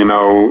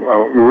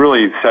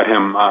 really set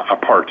him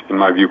apart in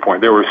my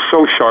viewpoint. They were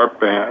so sharp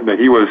that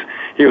he was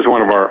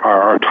one of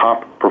our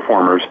top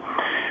performers.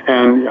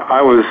 And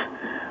I was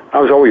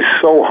always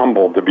so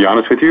humbled, to be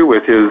honest with you,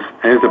 with his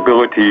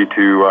ability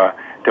to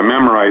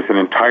memorize an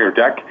entire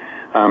deck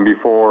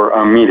before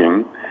a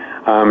meeting.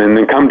 And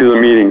then come to the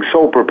meeting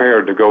so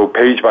prepared to go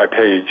page by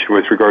page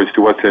with regards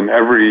to what's in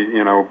every,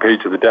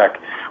 page of the deck,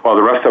 while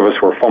the rest of us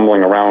were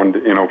fumbling around,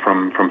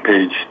 from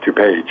page to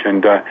page.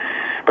 And,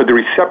 but the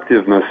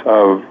receptiveness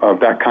of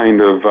that kind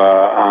of,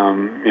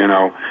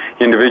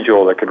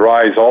 individual that could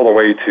rise all the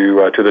way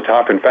to the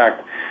top. In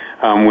fact,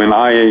 when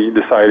I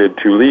decided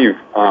to leave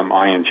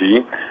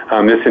ING,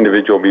 this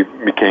individual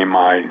became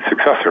my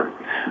successor.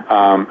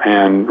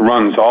 And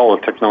runs all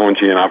of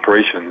technology and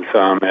operations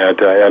at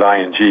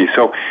ING.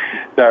 So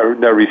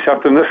that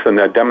receptiveness and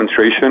that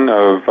demonstration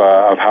of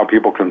how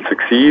people can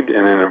succeed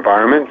in an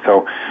environment,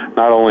 so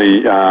not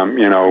only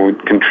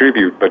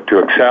contribute but to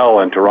excel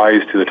and to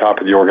rise to the top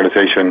of the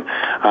organization,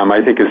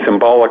 I think is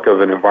symbolic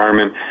of an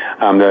environment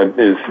that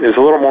is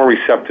a little more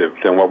receptive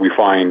than what we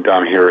find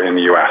here in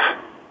the U.S.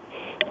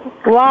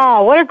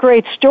 Wow, what a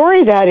great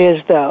story that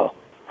is, though.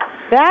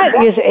 That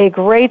is a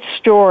great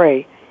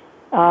story.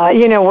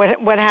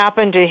 What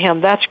happened to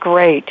him. That's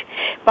great.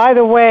 By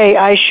the way,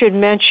 I should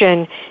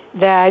mention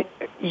that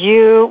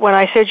when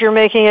I said you're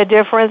making a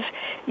difference,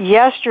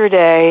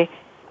 yesterday,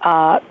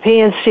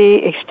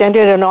 PNC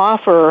extended an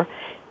offer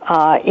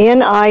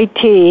in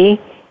IT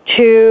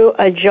to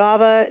a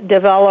Java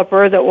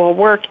developer that will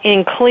work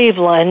in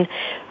Cleveland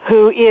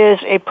who is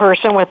a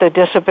person with a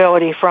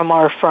disability from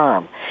our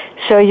firm.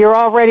 So you're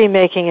already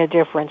making a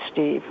difference,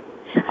 Steve.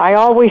 I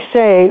always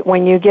say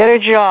when you get a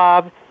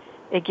job,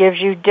 it gives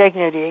you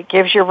dignity. It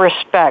gives you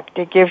respect.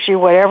 It gives you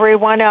what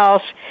everyone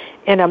else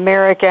in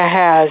America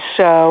has.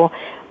 So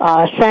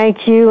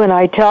thank you, and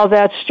I tell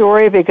that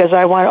story because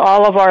I want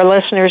all of our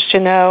listeners to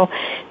know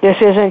this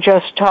isn't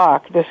just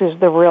talk. This is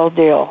the real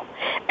deal.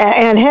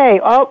 And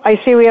hey,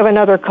 I see we have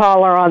another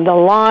caller on the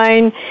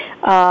line,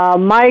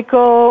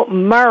 Michael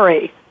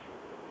Murray,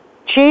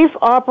 Chief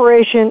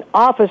Operation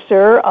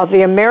Officer of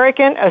the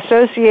American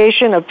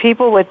Association of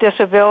People with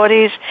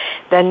Disabilities,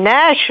 the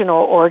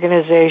national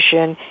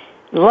organization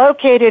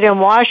located in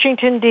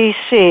Washington,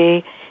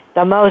 D.C.,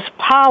 the most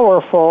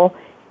powerful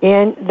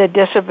in the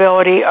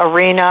disability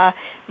arena.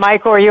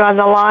 Michael, are you on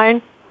the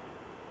line?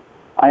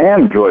 I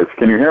am, Joyce.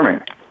 Can you hear me?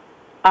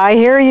 I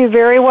hear you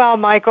very well,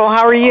 Michael.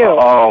 How are you?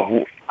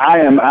 Oh, I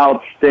am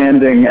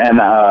outstanding,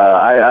 and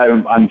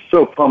I'm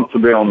so pumped to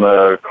be on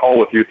the call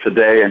with you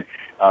today. And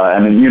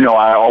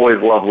I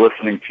always love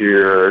listening to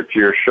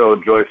your show,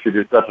 Joyce. You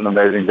do such an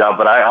amazing job.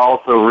 But I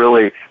also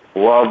really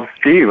love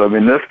Steve. I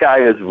mean, this guy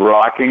is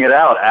rocking it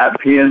out at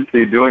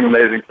PNC, doing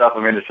amazing stuff.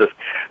 I mean, it's just,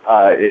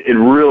 it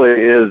really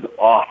is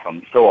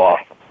awesome. So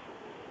awesome.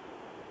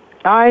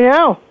 I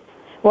know.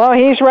 Well,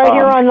 he's right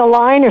here on the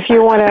line if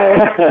you want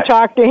to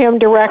talk to him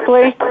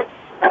directly.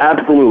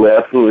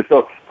 Absolutely.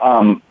 So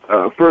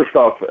first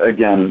off,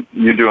 again,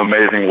 you do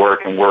amazing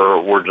work, and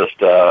we're just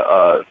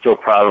so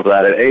proud of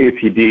that. At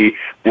AAPD,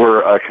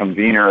 we're a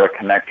convener, a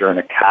connector, and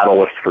a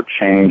catalyst for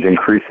change,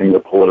 increasing the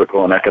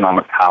political and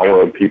economic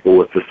power of people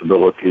with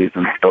disabilities.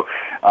 And so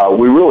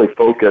we really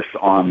focus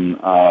on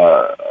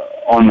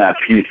that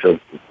piece of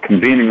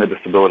convening the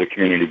disability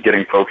community,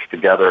 getting folks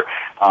together,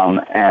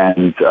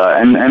 and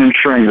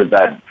ensuring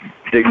that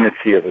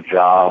dignity of a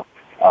job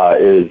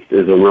is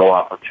a real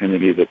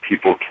opportunity that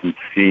people can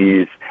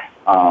seize.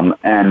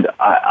 And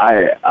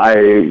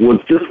I was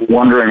just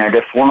wondering, I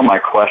guess one of my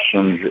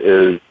questions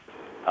is,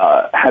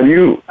 how do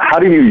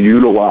you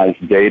utilize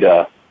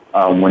data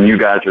when you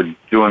guys are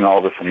doing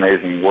all this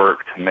amazing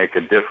work to make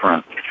a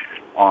difference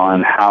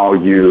on how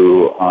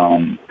you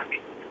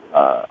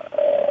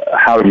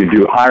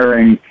do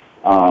hiring,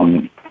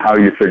 how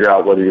you figure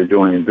out whether you're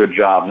doing a good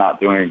job, not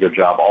doing a good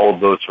job, all of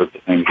those sorts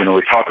of things.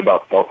 We talk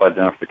about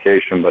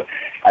self-identification, but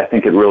I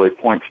think it really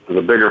points to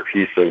the bigger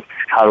piece of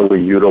how do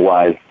we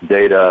utilize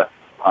data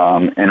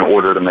in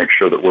order to make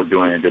sure that we're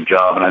doing a good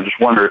job. And I just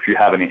wonder if you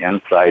have any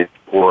insight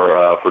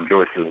for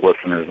Joyce's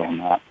listeners on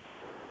that.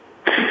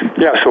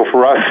 Yeah, so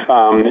for us,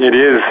 it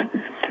is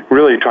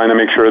really trying to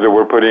make sure that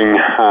we're putting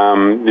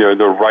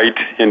the right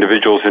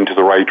individuals into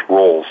the right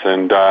roles,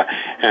 and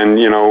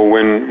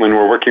when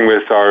we're working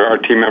with our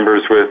team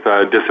members with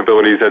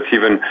disabilities, that's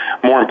even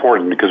more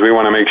important, because we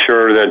want to make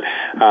sure that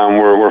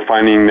we're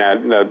finding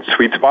that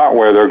sweet spot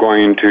where they're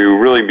going to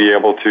really be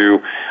able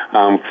to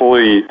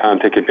fully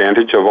take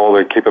advantage of all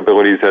the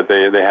capabilities that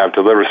they have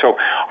to deliver. So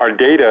our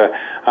data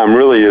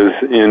really is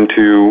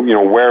into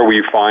where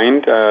we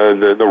find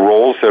the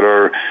roles that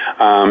are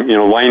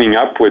lining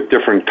up with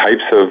different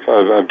types of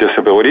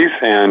disabilities,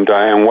 and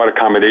what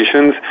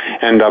accommodations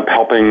end up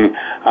helping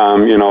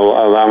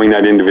allowing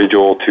that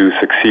individual to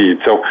succeed.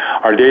 So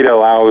our data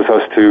allows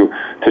us to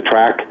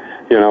track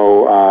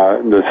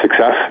the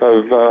success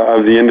of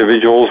the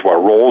individuals, what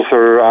roles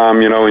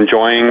are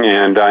enjoying,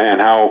 and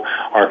how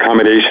our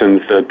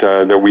accommodations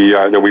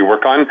that we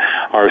work on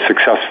are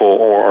successful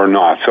or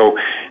not. So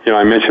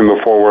I mentioned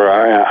before,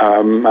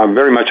 we're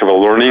very much of a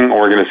learning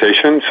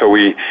organization, so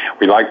we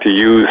like to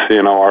use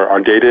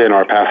our data and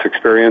our past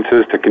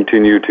experiences to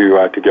continue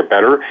to get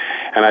better.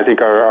 And I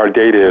think our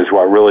data is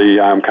what really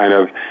kind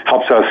of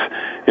helps us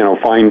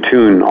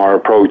fine-tune our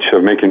approach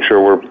of making sure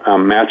we're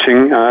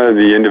matching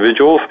the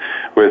individuals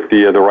with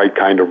the right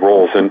kind of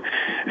roles. And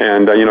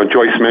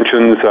Joyce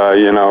mentions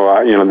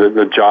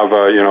the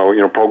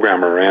Java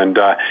programmer, and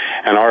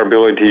our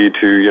ability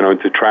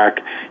to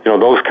track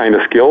those kind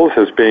of skills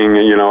as being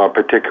a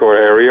particular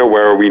area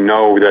where we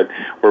know that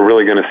we're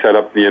really going to set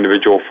up the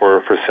individual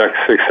for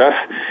success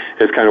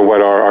is kind of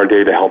what our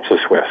data helps us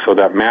with. So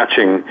that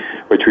matching,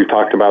 which we've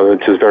talked about,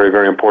 which is very,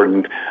 very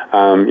important,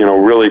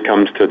 really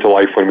comes to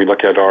life when we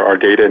look at our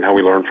data and how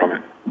we learn from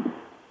it.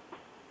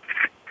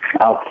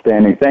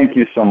 Outstanding. Thank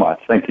you so much.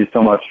 Thank you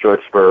so much, Joyce,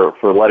 for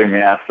letting me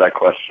ask that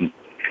question.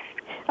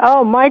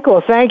 Oh,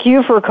 Michael, thank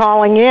you for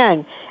calling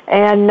in.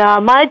 And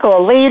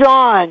Michael, lead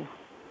on.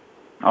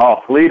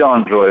 Oh, lead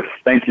on, Joyce.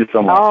 Thank you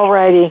so much. All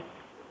righty.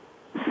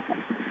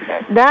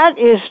 That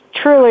is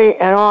truly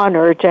an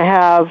honor to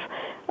have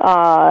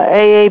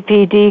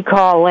AAPD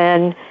call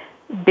in,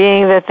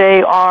 being that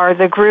they are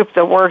the group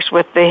that works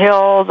with the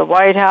Hill, the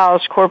White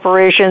House,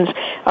 corporations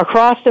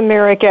across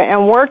America,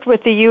 and worked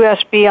with the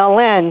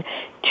USBLN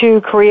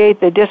to create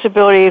the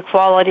Disability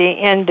Equality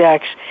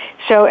Index.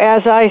 So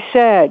as I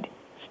said,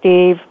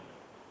 Steve,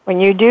 when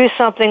you do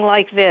something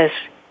like this,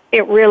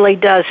 it really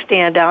does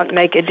stand out and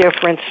make a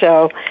difference.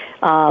 So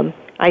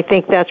I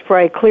think that's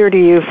probably clear to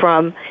you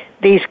from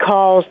these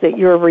calls that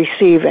you're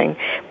receiving.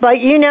 But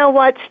you know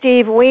what,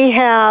 Steve? We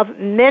have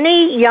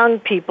many young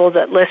people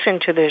that listen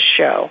to this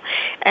show.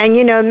 And,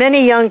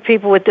 many young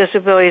people with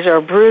disabilities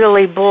are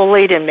brutally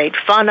bullied and made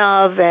fun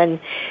of and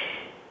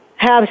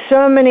have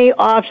so many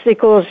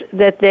obstacles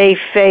that they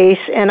face.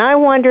 And I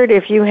wondered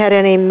if you had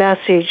any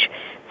message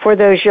for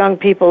those young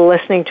people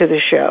listening to the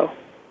show.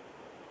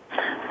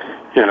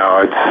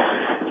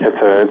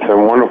 It's a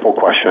wonderful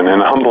question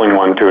and a humbling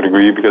one to a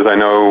degree, because I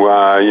know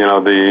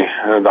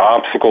the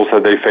obstacles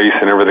that they face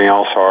and everything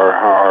else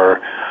are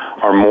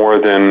more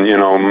than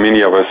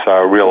many of us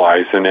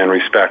realize and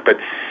respect. But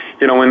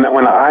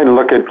when I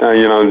look at the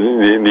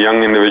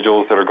young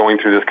individuals that are going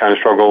through this kind of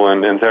struggle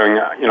and saying,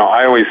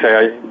 I always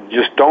say,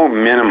 just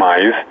don't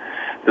minimize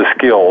the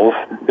skills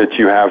that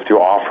you have to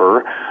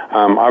offer.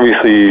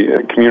 Obviously,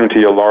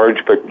 community at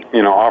large, but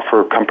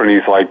offer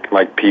companies like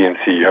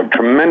PNC. You have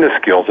tremendous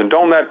skills, and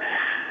don't let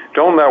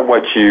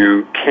what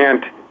you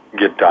can't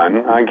get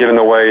done get in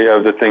the way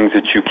of the things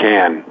that you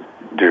can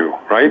do.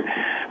 Right?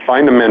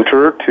 Find a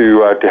mentor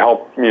to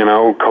help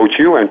coach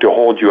you and to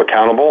hold you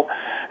accountable,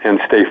 and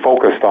stay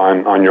focused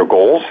on your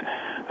goals.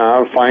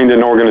 Find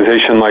an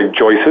organization like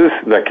Joyce's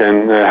that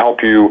can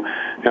help you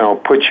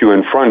put you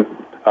in front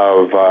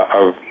of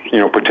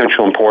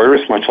potential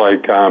employers, much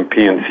like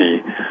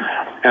PNC.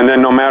 And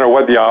then no matter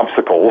what the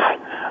obstacles,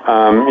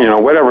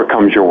 whatever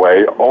comes your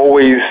way,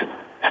 always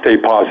stay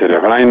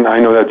positive. And I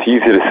know that's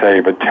easy to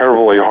say, but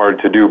terribly hard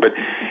to do. But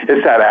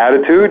it's that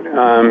attitude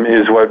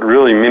is what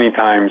really many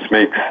times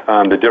makes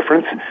the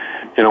difference,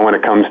 when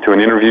it comes to an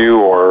interview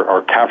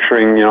or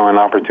capturing, an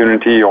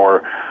opportunity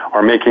or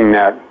making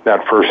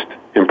that first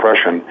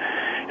impression.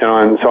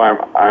 And so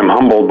I'm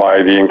humbled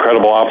by the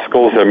incredible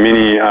obstacles that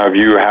many of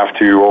you have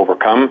to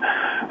overcome.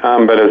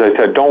 But as I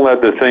said, don't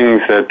let the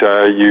things that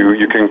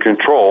you can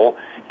control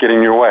get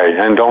in your way,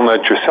 and don't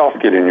let yourself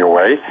get in your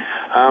way,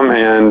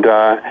 and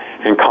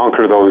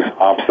conquer those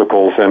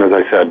obstacles. And as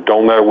I said,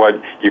 don't let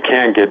what you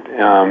can't get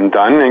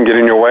done and get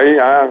in your way.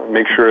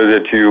 Make sure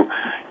that you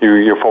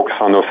focus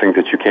on those things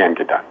that you can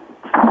get done.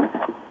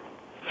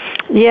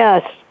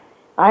 Yes,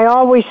 I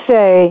always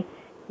say,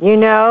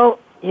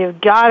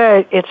 you've got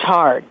to, it's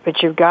hard,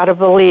 but you've got to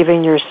believe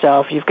in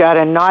yourself. You've got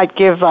to not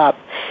give up.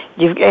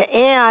 You've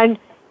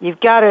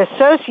got to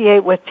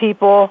associate with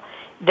people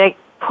that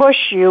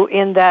push you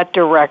in that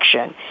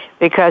direction,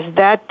 because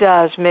that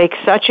does make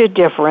such a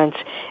difference.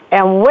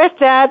 And with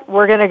that,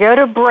 we're going to go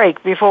to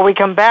break before we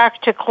come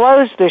back to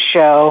close the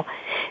show.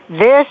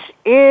 This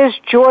is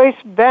Joyce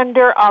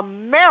Bender,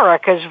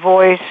 America's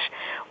Voice,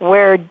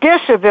 where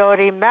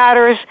disability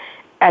matters,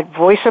 at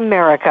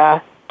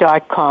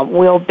voiceamerica.com.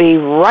 We'll be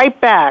right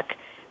back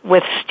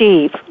with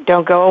Steve.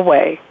 Don't go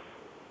away.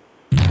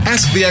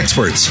 Ask the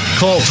experts.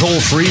 Call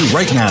toll-free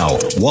right now,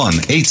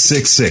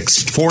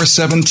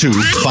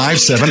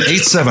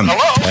 1-866-472-5787.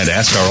 And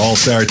ask our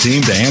All-Star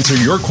team to answer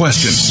your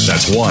question.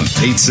 That's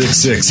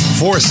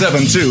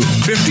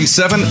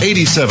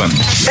 1-866-472-5787.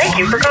 Thank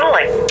you for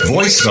calling.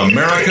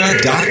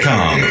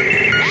 VoiceAmerica.com.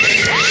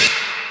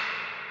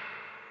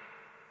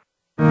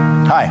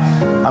 Hi,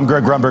 I'm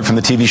Greg Grunberg from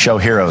the TV show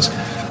Heroes.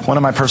 One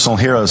of my personal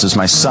heroes is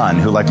my son,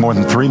 who, like more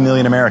than 3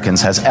 million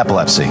Americans, has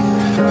epilepsy.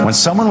 When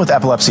someone with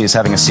epilepsy is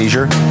having a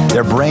seizure,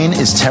 their brain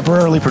is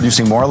temporarily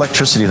producing more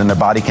electricity than their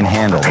body can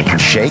handle. They can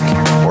shake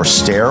or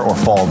stare or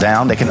fall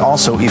down. They can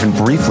also even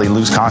briefly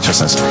lose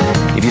consciousness.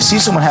 If you see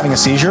someone having a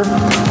seizure,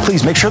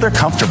 please make sure they're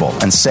comfortable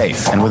and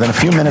safe. And within a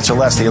few minutes or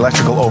less, the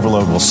electrical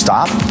overload will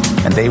stop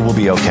and they will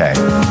be okay.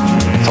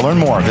 To learn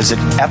more, visit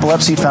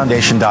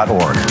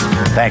epilepsyfoundation.org.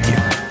 Thank you.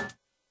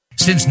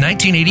 Since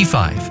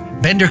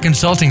 1985, Bender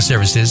Consulting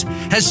Services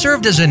has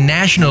served as a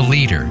national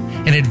leader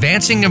in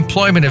advancing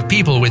employment of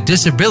people with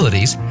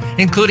disabilities,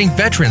 including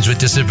veterans with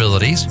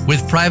disabilities,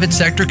 with private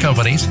sector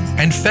companies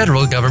and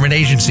federal government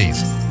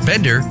agencies.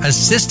 Bender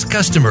assists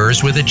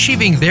customers with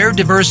achieving their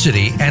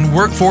diversity and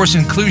workforce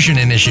inclusion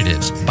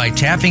initiatives by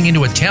tapping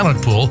into a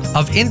talent pool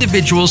of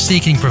individuals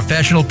seeking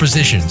professional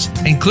positions,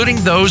 including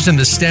those in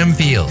the STEM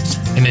fields.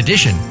 In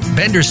addition,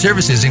 Bender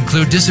services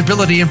include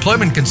disability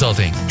employment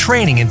consulting,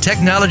 training and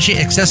technology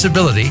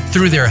accessibility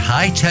through their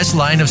high-test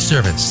line of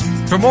service.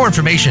 For more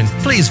information,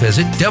 please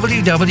visit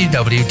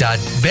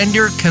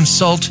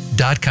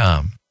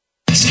www.benderconsult.com.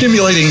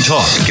 Stimulating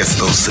talk Gets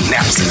those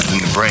synapses in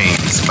the brain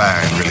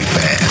firing really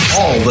fast.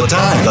 all the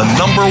time. The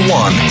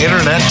 #1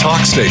 internet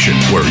talk station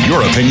where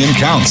your opinion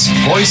counts.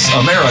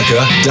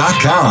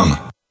 VoiceAmerica.com.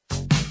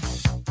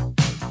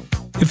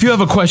 If you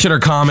have a question or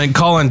comment,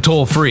 call in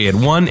toll-free at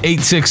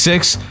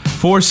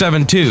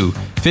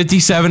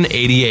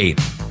 1-866-472-5788.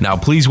 Now,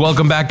 please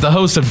welcome back the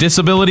host of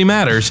Disability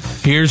Matters.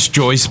 Here's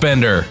Joyce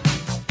Bender.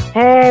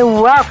 Hey,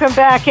 welcome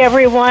back,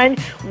 everyone.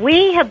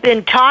 We have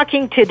been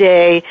talking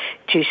today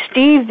to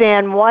Steve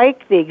Van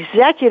Wyk, the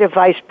Executive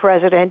Vice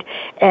President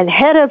and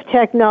Head of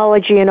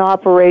Technology and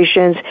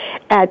Operations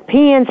at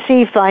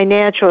PNC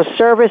Financial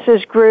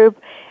Services Group,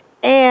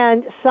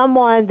 and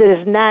someone that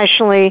is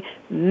nationally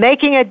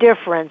making a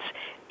difference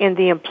in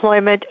the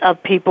employment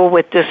of people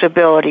with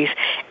disabilities,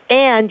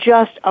 and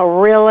just a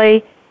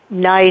really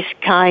nice,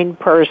 kind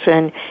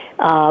person.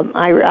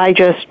 I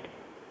just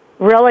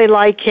really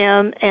like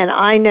him, and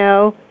I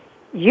know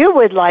you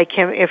would like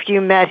him if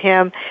you met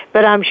him,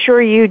 but I'm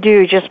sure you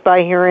do just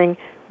by hearing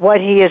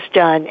what he has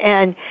done.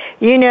 And,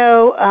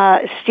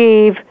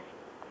 Steve,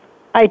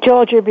 I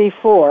told you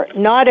before,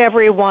 not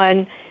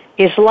everyone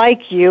is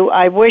like you.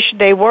 I wish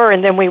they were,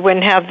 and then we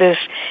wouldn't have this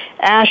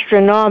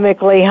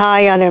astronomically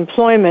high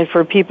unemployment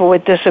for people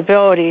with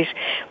disabilities.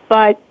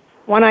 But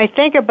when I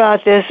think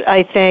about this,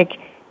 I think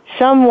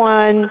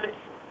someone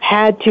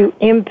had to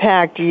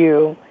impact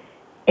you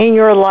in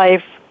your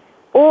life,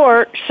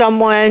 or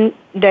someone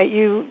that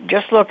you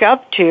just look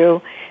up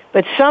to,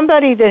 but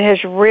somebody that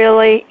has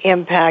really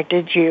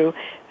impacted you.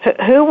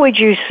 Who would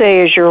you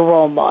say is your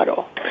role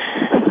model?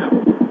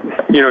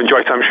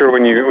 Joyce, I'm sure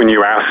when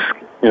you ask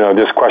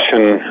this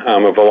question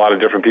of a lot of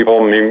different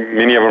people,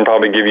 many of them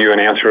probably give you an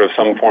answer of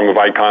some form of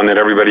icon that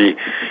everybody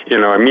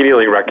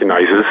immediately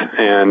recognizes,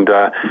 and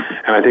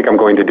I think I'm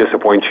going to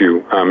disappoint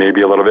you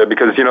maybe a little bit,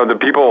 because the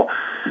people,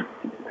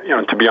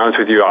 to be honest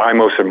with you, I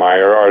most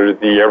admire are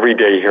the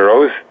everyday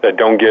heroes that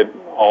don't get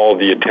all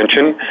the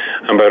attention,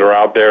 but are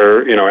out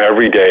there,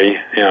 every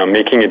day,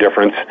 making a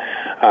difference,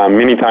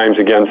 many times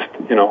against,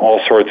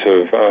 all sorts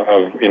of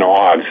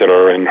odds that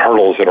are and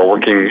hurdles that are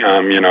working,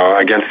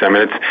 against them.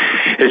 And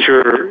it's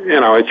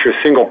your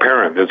single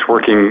parent that's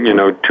working,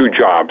 2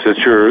 jobs. It's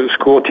your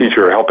school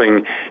teacher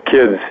helping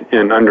kids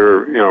in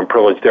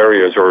underprivileged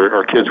areas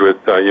or kids with,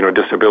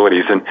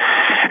 disabilities.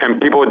 And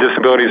people with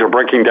disabilities are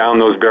breaking down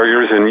those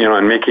barriers and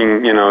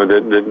making,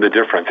 the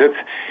difference.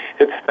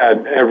 It's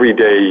that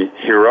everyday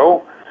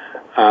hero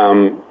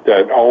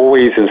that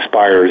always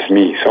inspires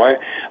me. So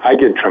I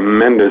get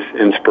tremendous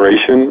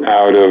inspiration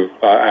out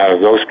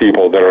of those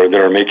people that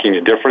are making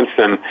a difference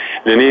than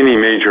any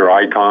major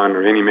icon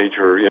or any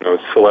major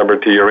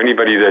celebrity or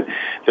anybody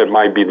that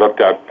might be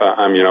looked up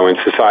in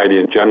society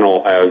in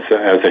general as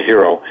a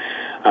hero.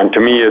 To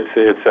me,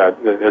 it's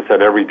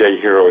that everyday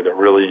hero that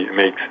really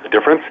makes a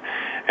difference.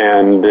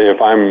 And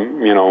if I'm,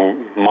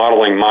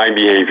 modeling my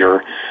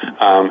behavior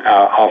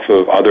off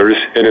of others,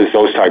 it is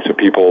those types of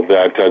people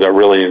that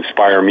really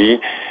inspire me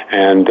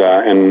and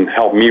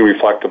help me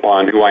reflect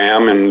upon who I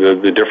am and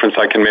the difference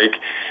I can make,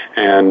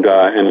 and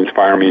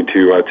inspire me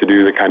to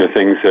do the kind of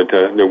things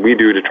that we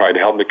do to try to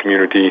help the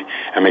community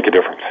and make a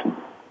difference.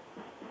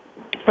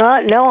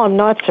 No, I'm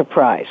not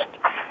surprised.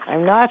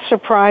 I'm not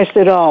surprised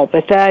at all.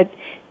 But that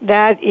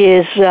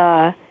is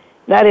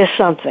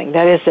something.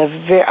 That is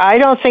I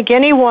don't think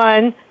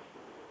anyone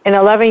in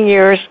 11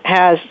 years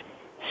has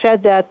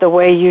said that the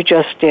way you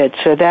just did.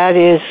 So that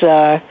is,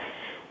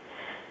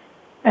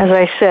 as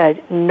I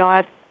said,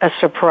 not a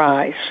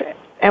surprise.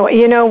 And,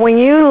 when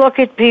you look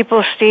at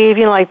people, Steve,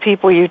 like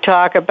people you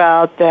talk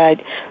about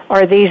that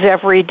are these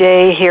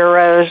everyday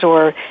heroes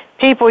or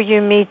people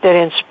you meet that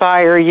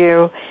inspire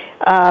you,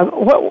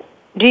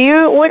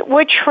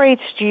 what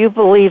traits do you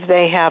believe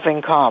they have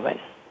in common?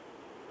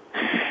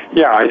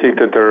 Yeah, I think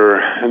that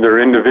they're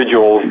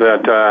individuals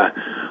that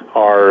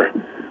are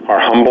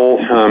humble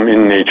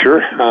in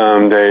nature.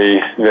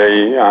 They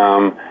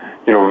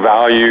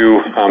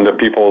value the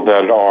people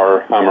that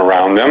are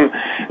around them.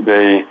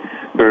 They're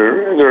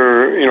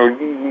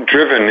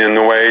driven in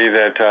the way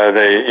that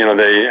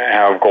they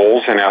have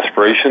goals and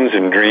aspirations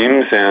and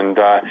dreams and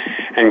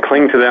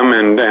cling to them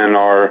and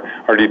are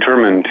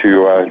determined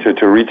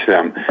to reach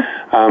them.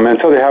 And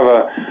so they have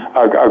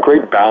a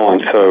great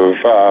balance of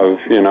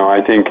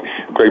I think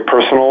great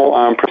personal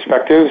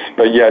perspectives,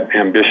 but yet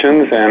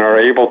ambitions, and are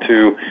able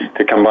to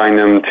combine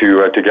them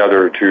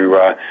together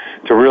to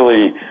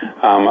really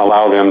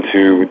allow them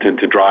to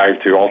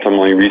drive to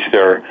ultimately reach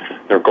their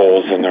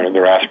goals and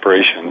their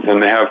aspirations.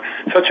 And they have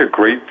such a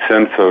great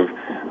sense of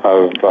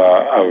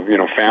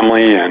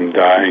family and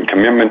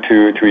commitment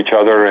to each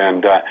other,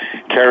 and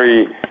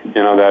carry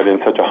that in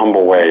such a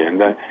humble way.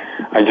 And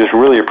I just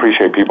really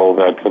appreciate people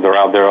that they're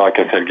out there, like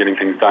I said, getting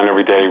things done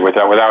every day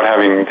without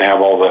having to have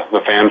all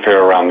the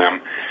fanfare around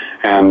them,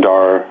 and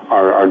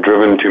are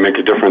driven to make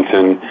a difference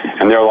in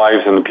their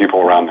lives and the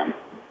people around them.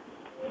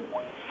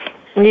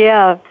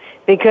 Yeah,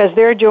 because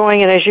they're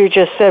doing it, as you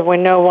just said,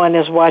 when no one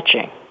is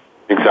watching.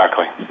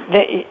 Exactly.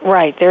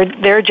 Right.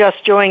 They're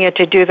just doing it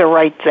to do the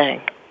right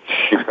thing.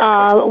 Exactly.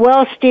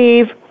 Well,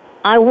 Steve,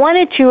 I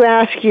wanted to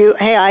ask you,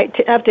 I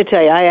have to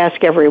tell you, I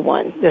ask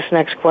everyone this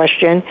next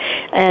question,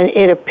 and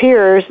it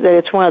appears that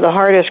it's one of the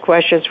hardest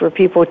questions for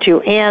people to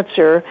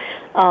answer,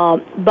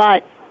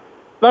 but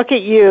look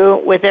at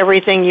you with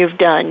everything you've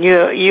done.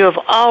 You have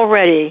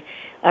already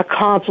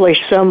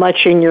accomplished so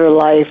much in your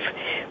life,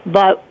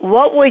 but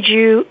what would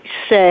you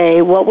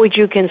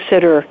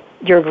consider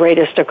your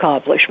greatest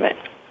accomplishment?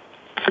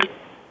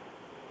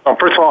 Well,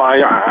 first of all,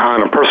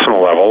 on a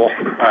personal level,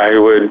 I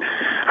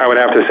would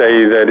have to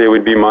say that it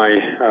would be my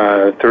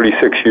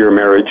 36-year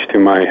marriage to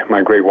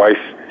my great wife,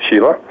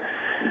 Sheila,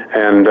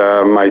 and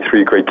my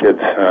 3 great kids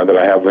that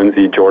I have,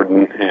 Lindsay,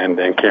 Jordan, and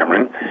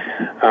Cameron.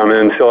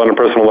 And still on a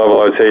personal level,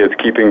 I would say it's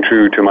keeping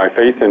true to my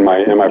faith in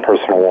my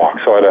personal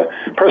walk. So at a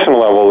personal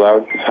level,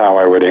 that's how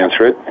I would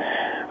answer it.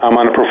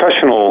 On a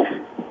professional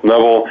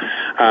level,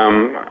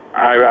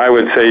 I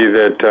would say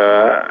that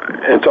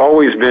it's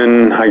always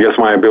been, I guess,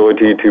 my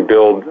ability to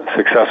build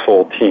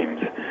successful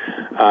teams.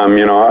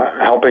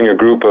 Helping a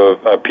group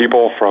of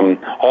people from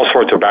all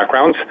sorts of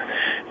backgrounds,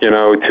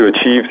 to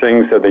achieve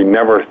things that they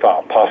never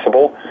thought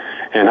possible,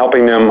 and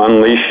helping them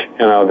unleash,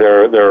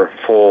 their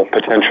full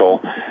potential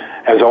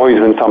has always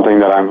been something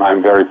that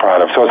I'm very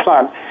proud of. So it's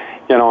not,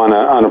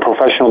 on a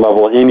professional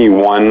level, any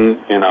one,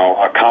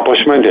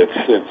 accomplishment.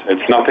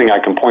 It's nothing I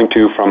can point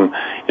to from,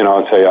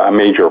 let's say a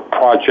major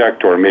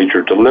project or a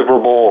major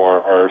deliverable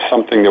or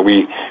something that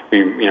we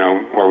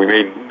where we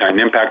made an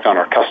impact on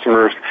our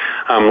customers'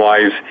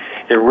 lives.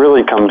 It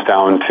really comes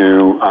down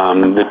to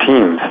the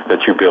teams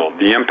that you build,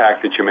 the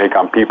impact that you make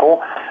on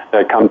people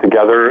that come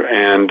together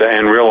and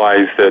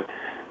realize that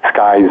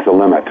sky's the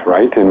limit,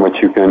 right, in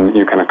what you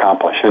can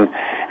accomplish.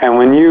 And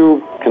when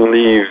you can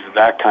leave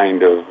that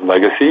kind of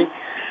legacy,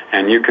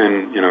 and you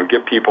can,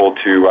 get people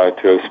to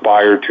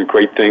aspire to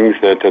great things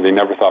that they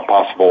never thought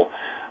possible,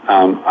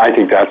 I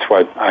think that's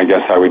what I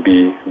guess I would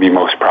be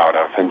most proud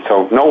of. And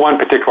so no one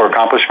particular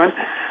accomplishment,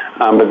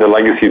 but the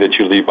legacy that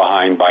you leave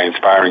behind by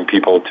inspiring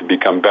people to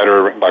become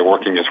better by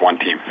working as one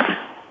team.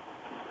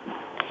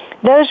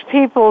 those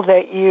people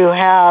that you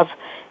have,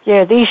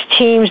 these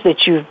teams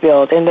that you've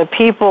built and the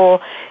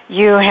people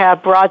you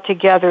have brought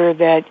together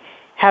that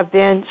have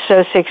been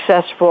so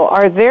successful,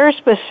 are there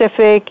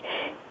specific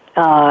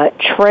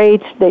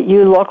traits that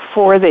you look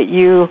for that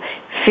you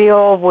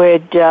feel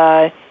would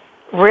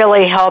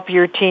really help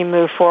your team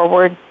move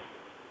forward?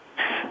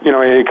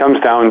 It comes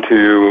down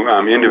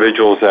to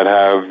individuals that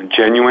have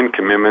genuine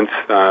commitments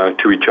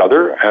to each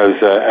other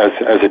as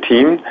a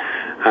team,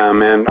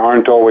 and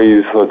aren't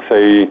always, let's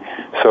say,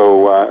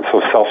 so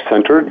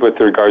self-centered with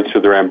regards to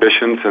their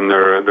ambitions and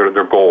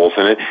their goals.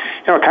 And it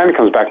kind of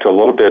comes back to a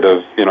little bit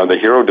of the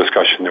hero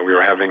discussion that we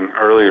were having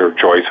earlier,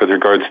 Joyce, with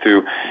regards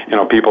to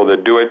people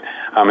that do it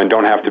and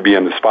don't have to be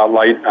in the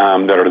spotlight,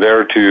 that are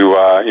there to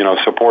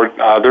support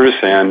others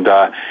and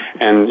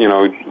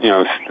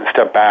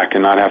step back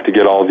and not have to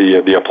get all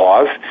the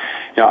applause.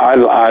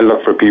 I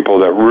look for people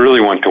that really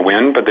want to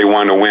win, but they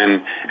want to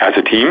win as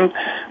a team.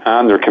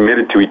 They're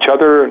committed to each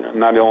other,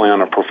 not only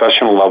on a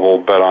professional level,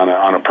 but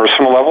on a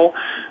personal level.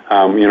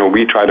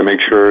 We try to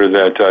make sure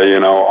that,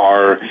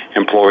 our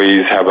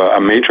employees have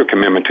a major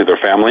commitment to their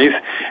families,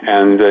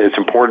 and it's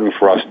important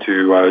for us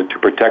to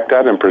protect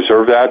that and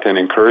preserve that and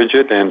encourage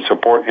it and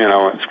support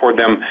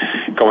them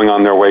going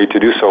on their way to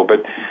do so.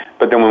 But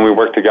then when we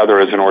work together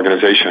as an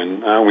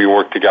organization, we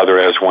work together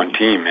as one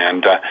team,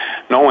 and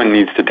no one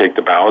needs to take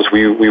the bows.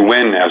 We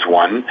win as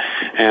one.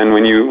 And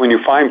when you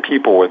find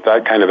people with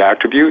that kind of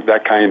attribute,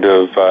 that kind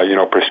of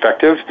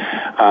perspective,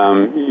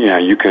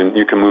 you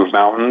can move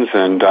mountains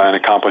and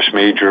accomplish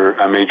major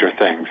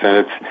things.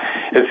 And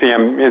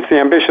it's the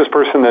ambitious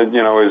person that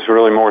is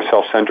really more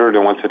self-centered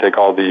and wants to take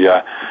all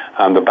the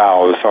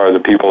bows, are the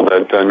people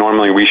that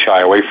normally we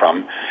shy away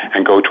from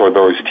and go toward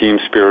those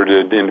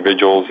team-spirited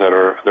individuals that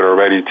are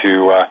ready to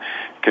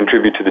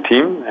contribute to the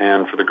team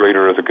and for the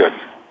greater of the good.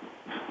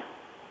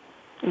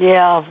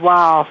 Yeah,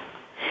 wow.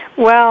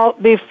 Well,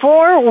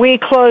 before we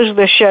close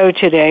the show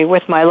today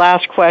with my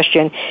last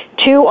question,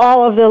 to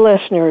all of the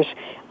listeners,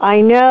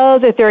 I know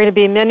that there are going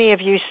to be many of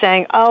you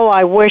saying, oh,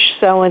 I wish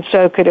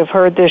so-and-so could have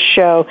heard this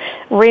show.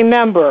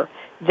 Remember,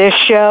 this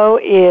show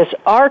is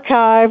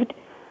archived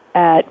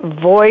at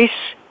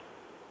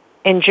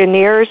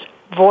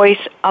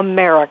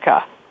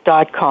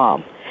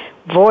voiceamerica.com.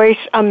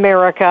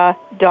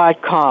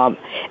 voiceamerica.com.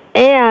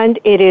 And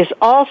it is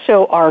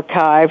also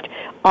archived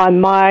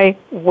on my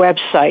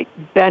website,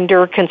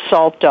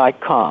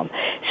 benderconsult.com.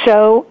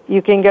 So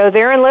you can go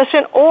there and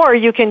listen, or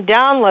you can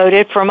download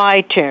it from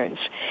iTunes.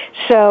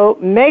 So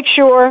make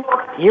sure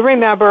you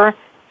remember,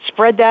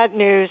 spread that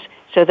news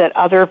so that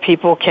other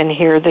people can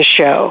hear the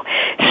show.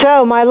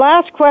 So my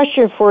last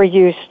question for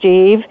you,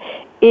 Steve,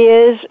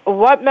 is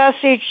what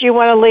message do you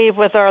want to leave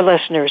with our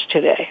listeners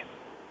today?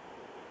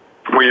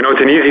 Well,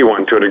 it's an easy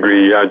one to a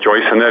degree,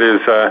 Joyce, and that is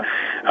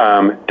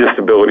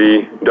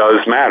disability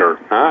does matter.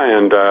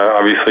 And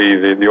obviously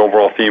the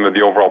overall theme of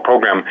the overall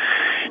program,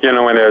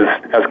 and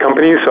as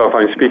companies, so if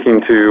I'm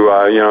speaking to,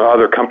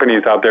 other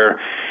companies out there,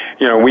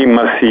 we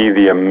must see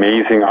the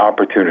amazing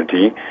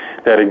opportunity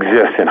that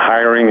exists in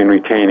hiring and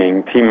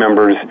retaining team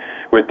members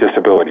with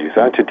disabilities.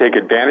 To take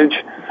advantage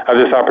of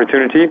this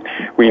opportunity,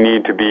 we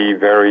need to be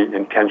very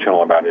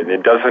intentional about it.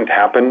 It doesn't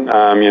happen,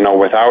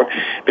 without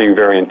being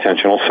very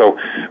intentional. So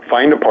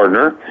find a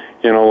partner,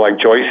 like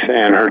Joyce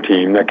and her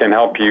team that can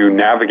help you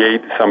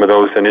navigate some of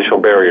those initial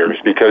barriers,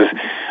 because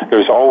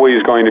there's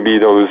always going to be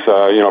those,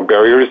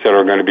 barriers that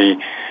are going to be,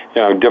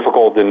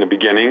 difficult in the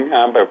beginning,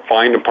 but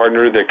find a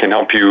partner that can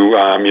help you,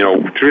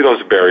 through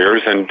those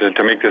barriers and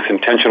to make this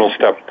intentional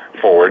step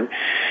forward.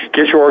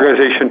 Get your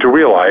organization to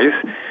realize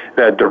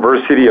that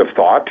diversity of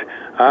thought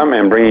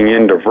and bringing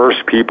in diverse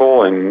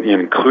people and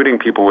including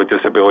people with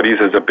disabilities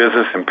is a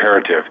business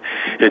imperative.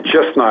 It's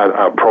just not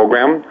a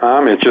program.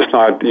 It's just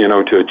not,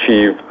 to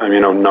achieve,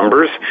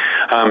 numbers.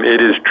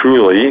 It is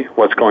truly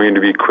what's going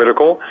to be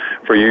critical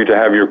for you to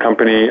have your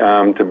company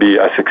to be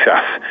a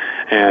success.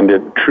 And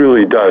it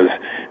truly does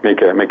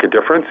make a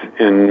difference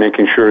in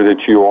making sure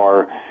that you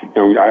are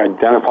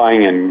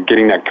identifying and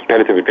getting that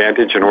competitive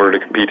advantage in order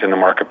to compete in the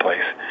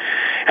marketplace.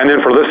 And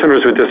then for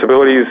listeners with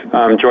disabilities,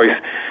 Joyce,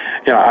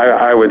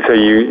 I would say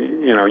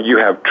you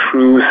have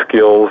true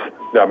skills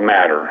that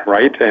matter,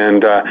 right?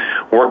 And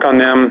work on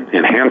them,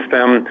 enhance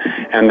them,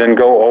 and then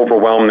go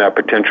overwhelm that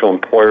potential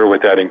employer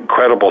with that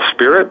incredible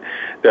spirit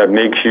that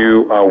makes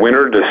you a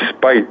winner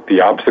despite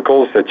the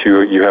obstacles that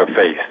you have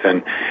faced,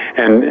 and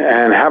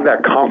have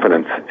that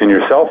confidence in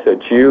yourself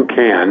that you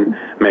can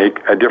make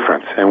a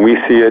difference. And we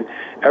see it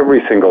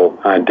every single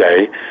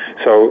day.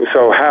 So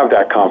have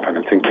that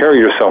confidence and carry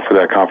yourself with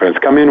that confidence.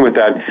 Come in with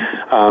that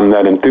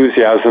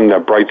enthusiasm,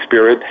 that bright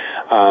spirit,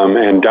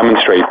 and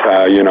demonstrate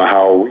how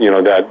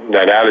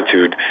that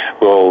attitude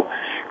will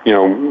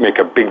make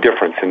a big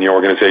difference in the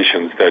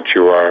organizations that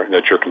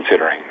you're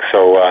considering.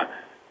 So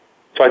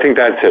I think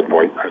that's it,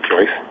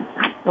 Joyce.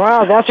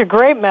 Wow, that's a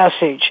great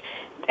message.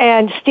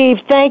 And Steve,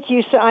 thank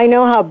you. So I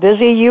know how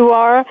busy you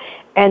are,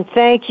 and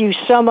thank you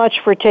so much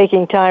for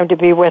taking time to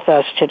be with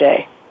us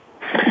today.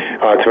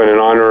 It's been an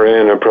honor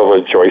and a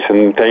privilege, Joyce,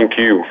 and thank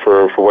you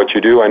for what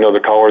you do. I know the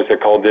callers that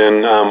called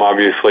in,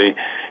 obviously,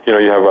 you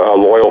have a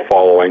loyal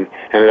following,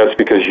 and that's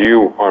because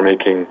you are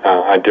making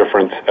a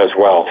difference as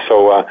well.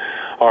 So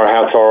our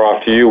hats are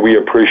off to you. We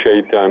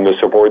appreciate the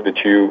support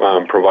that you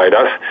provide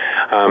us,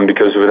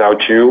 because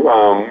without you,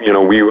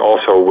 we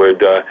also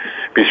would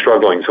be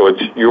struggling. So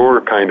it's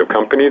your kind of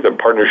company, the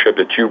partnership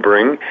that you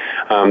bring,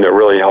 that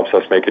really helps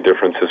us make a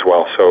difference as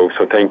well. So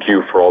thank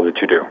you for all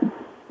that you do.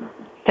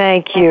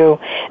 Thank you.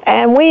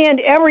 And we end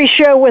every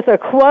show with a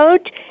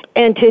quote,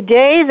 and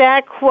today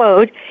that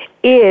quote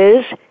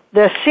is,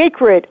 "The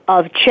secret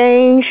of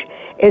change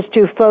is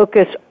to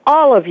focus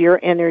all of your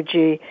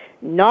energy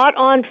not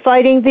on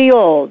fighting the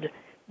old,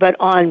 but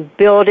on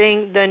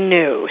building the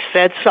new,"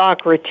 said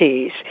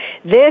Socrates.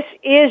 This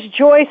is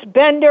Joyce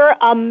Bender,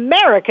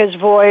 America's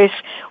Voice,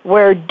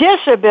 where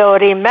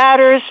disability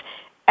matters,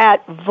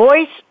 at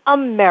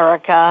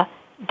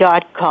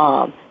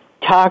voiceamerica.com.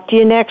 Talk to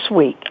you next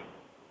week.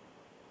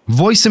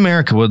 Voice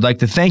America would like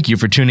to thank you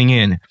for tuning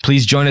in.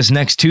 Please join us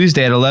next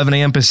Tuesday at 11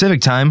 a.m. Pacific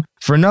Time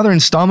for another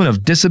installment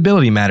of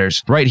Disability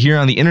Matters, right here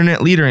on the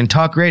internet leader in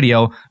talk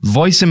radio,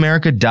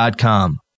 voiceamerica.com.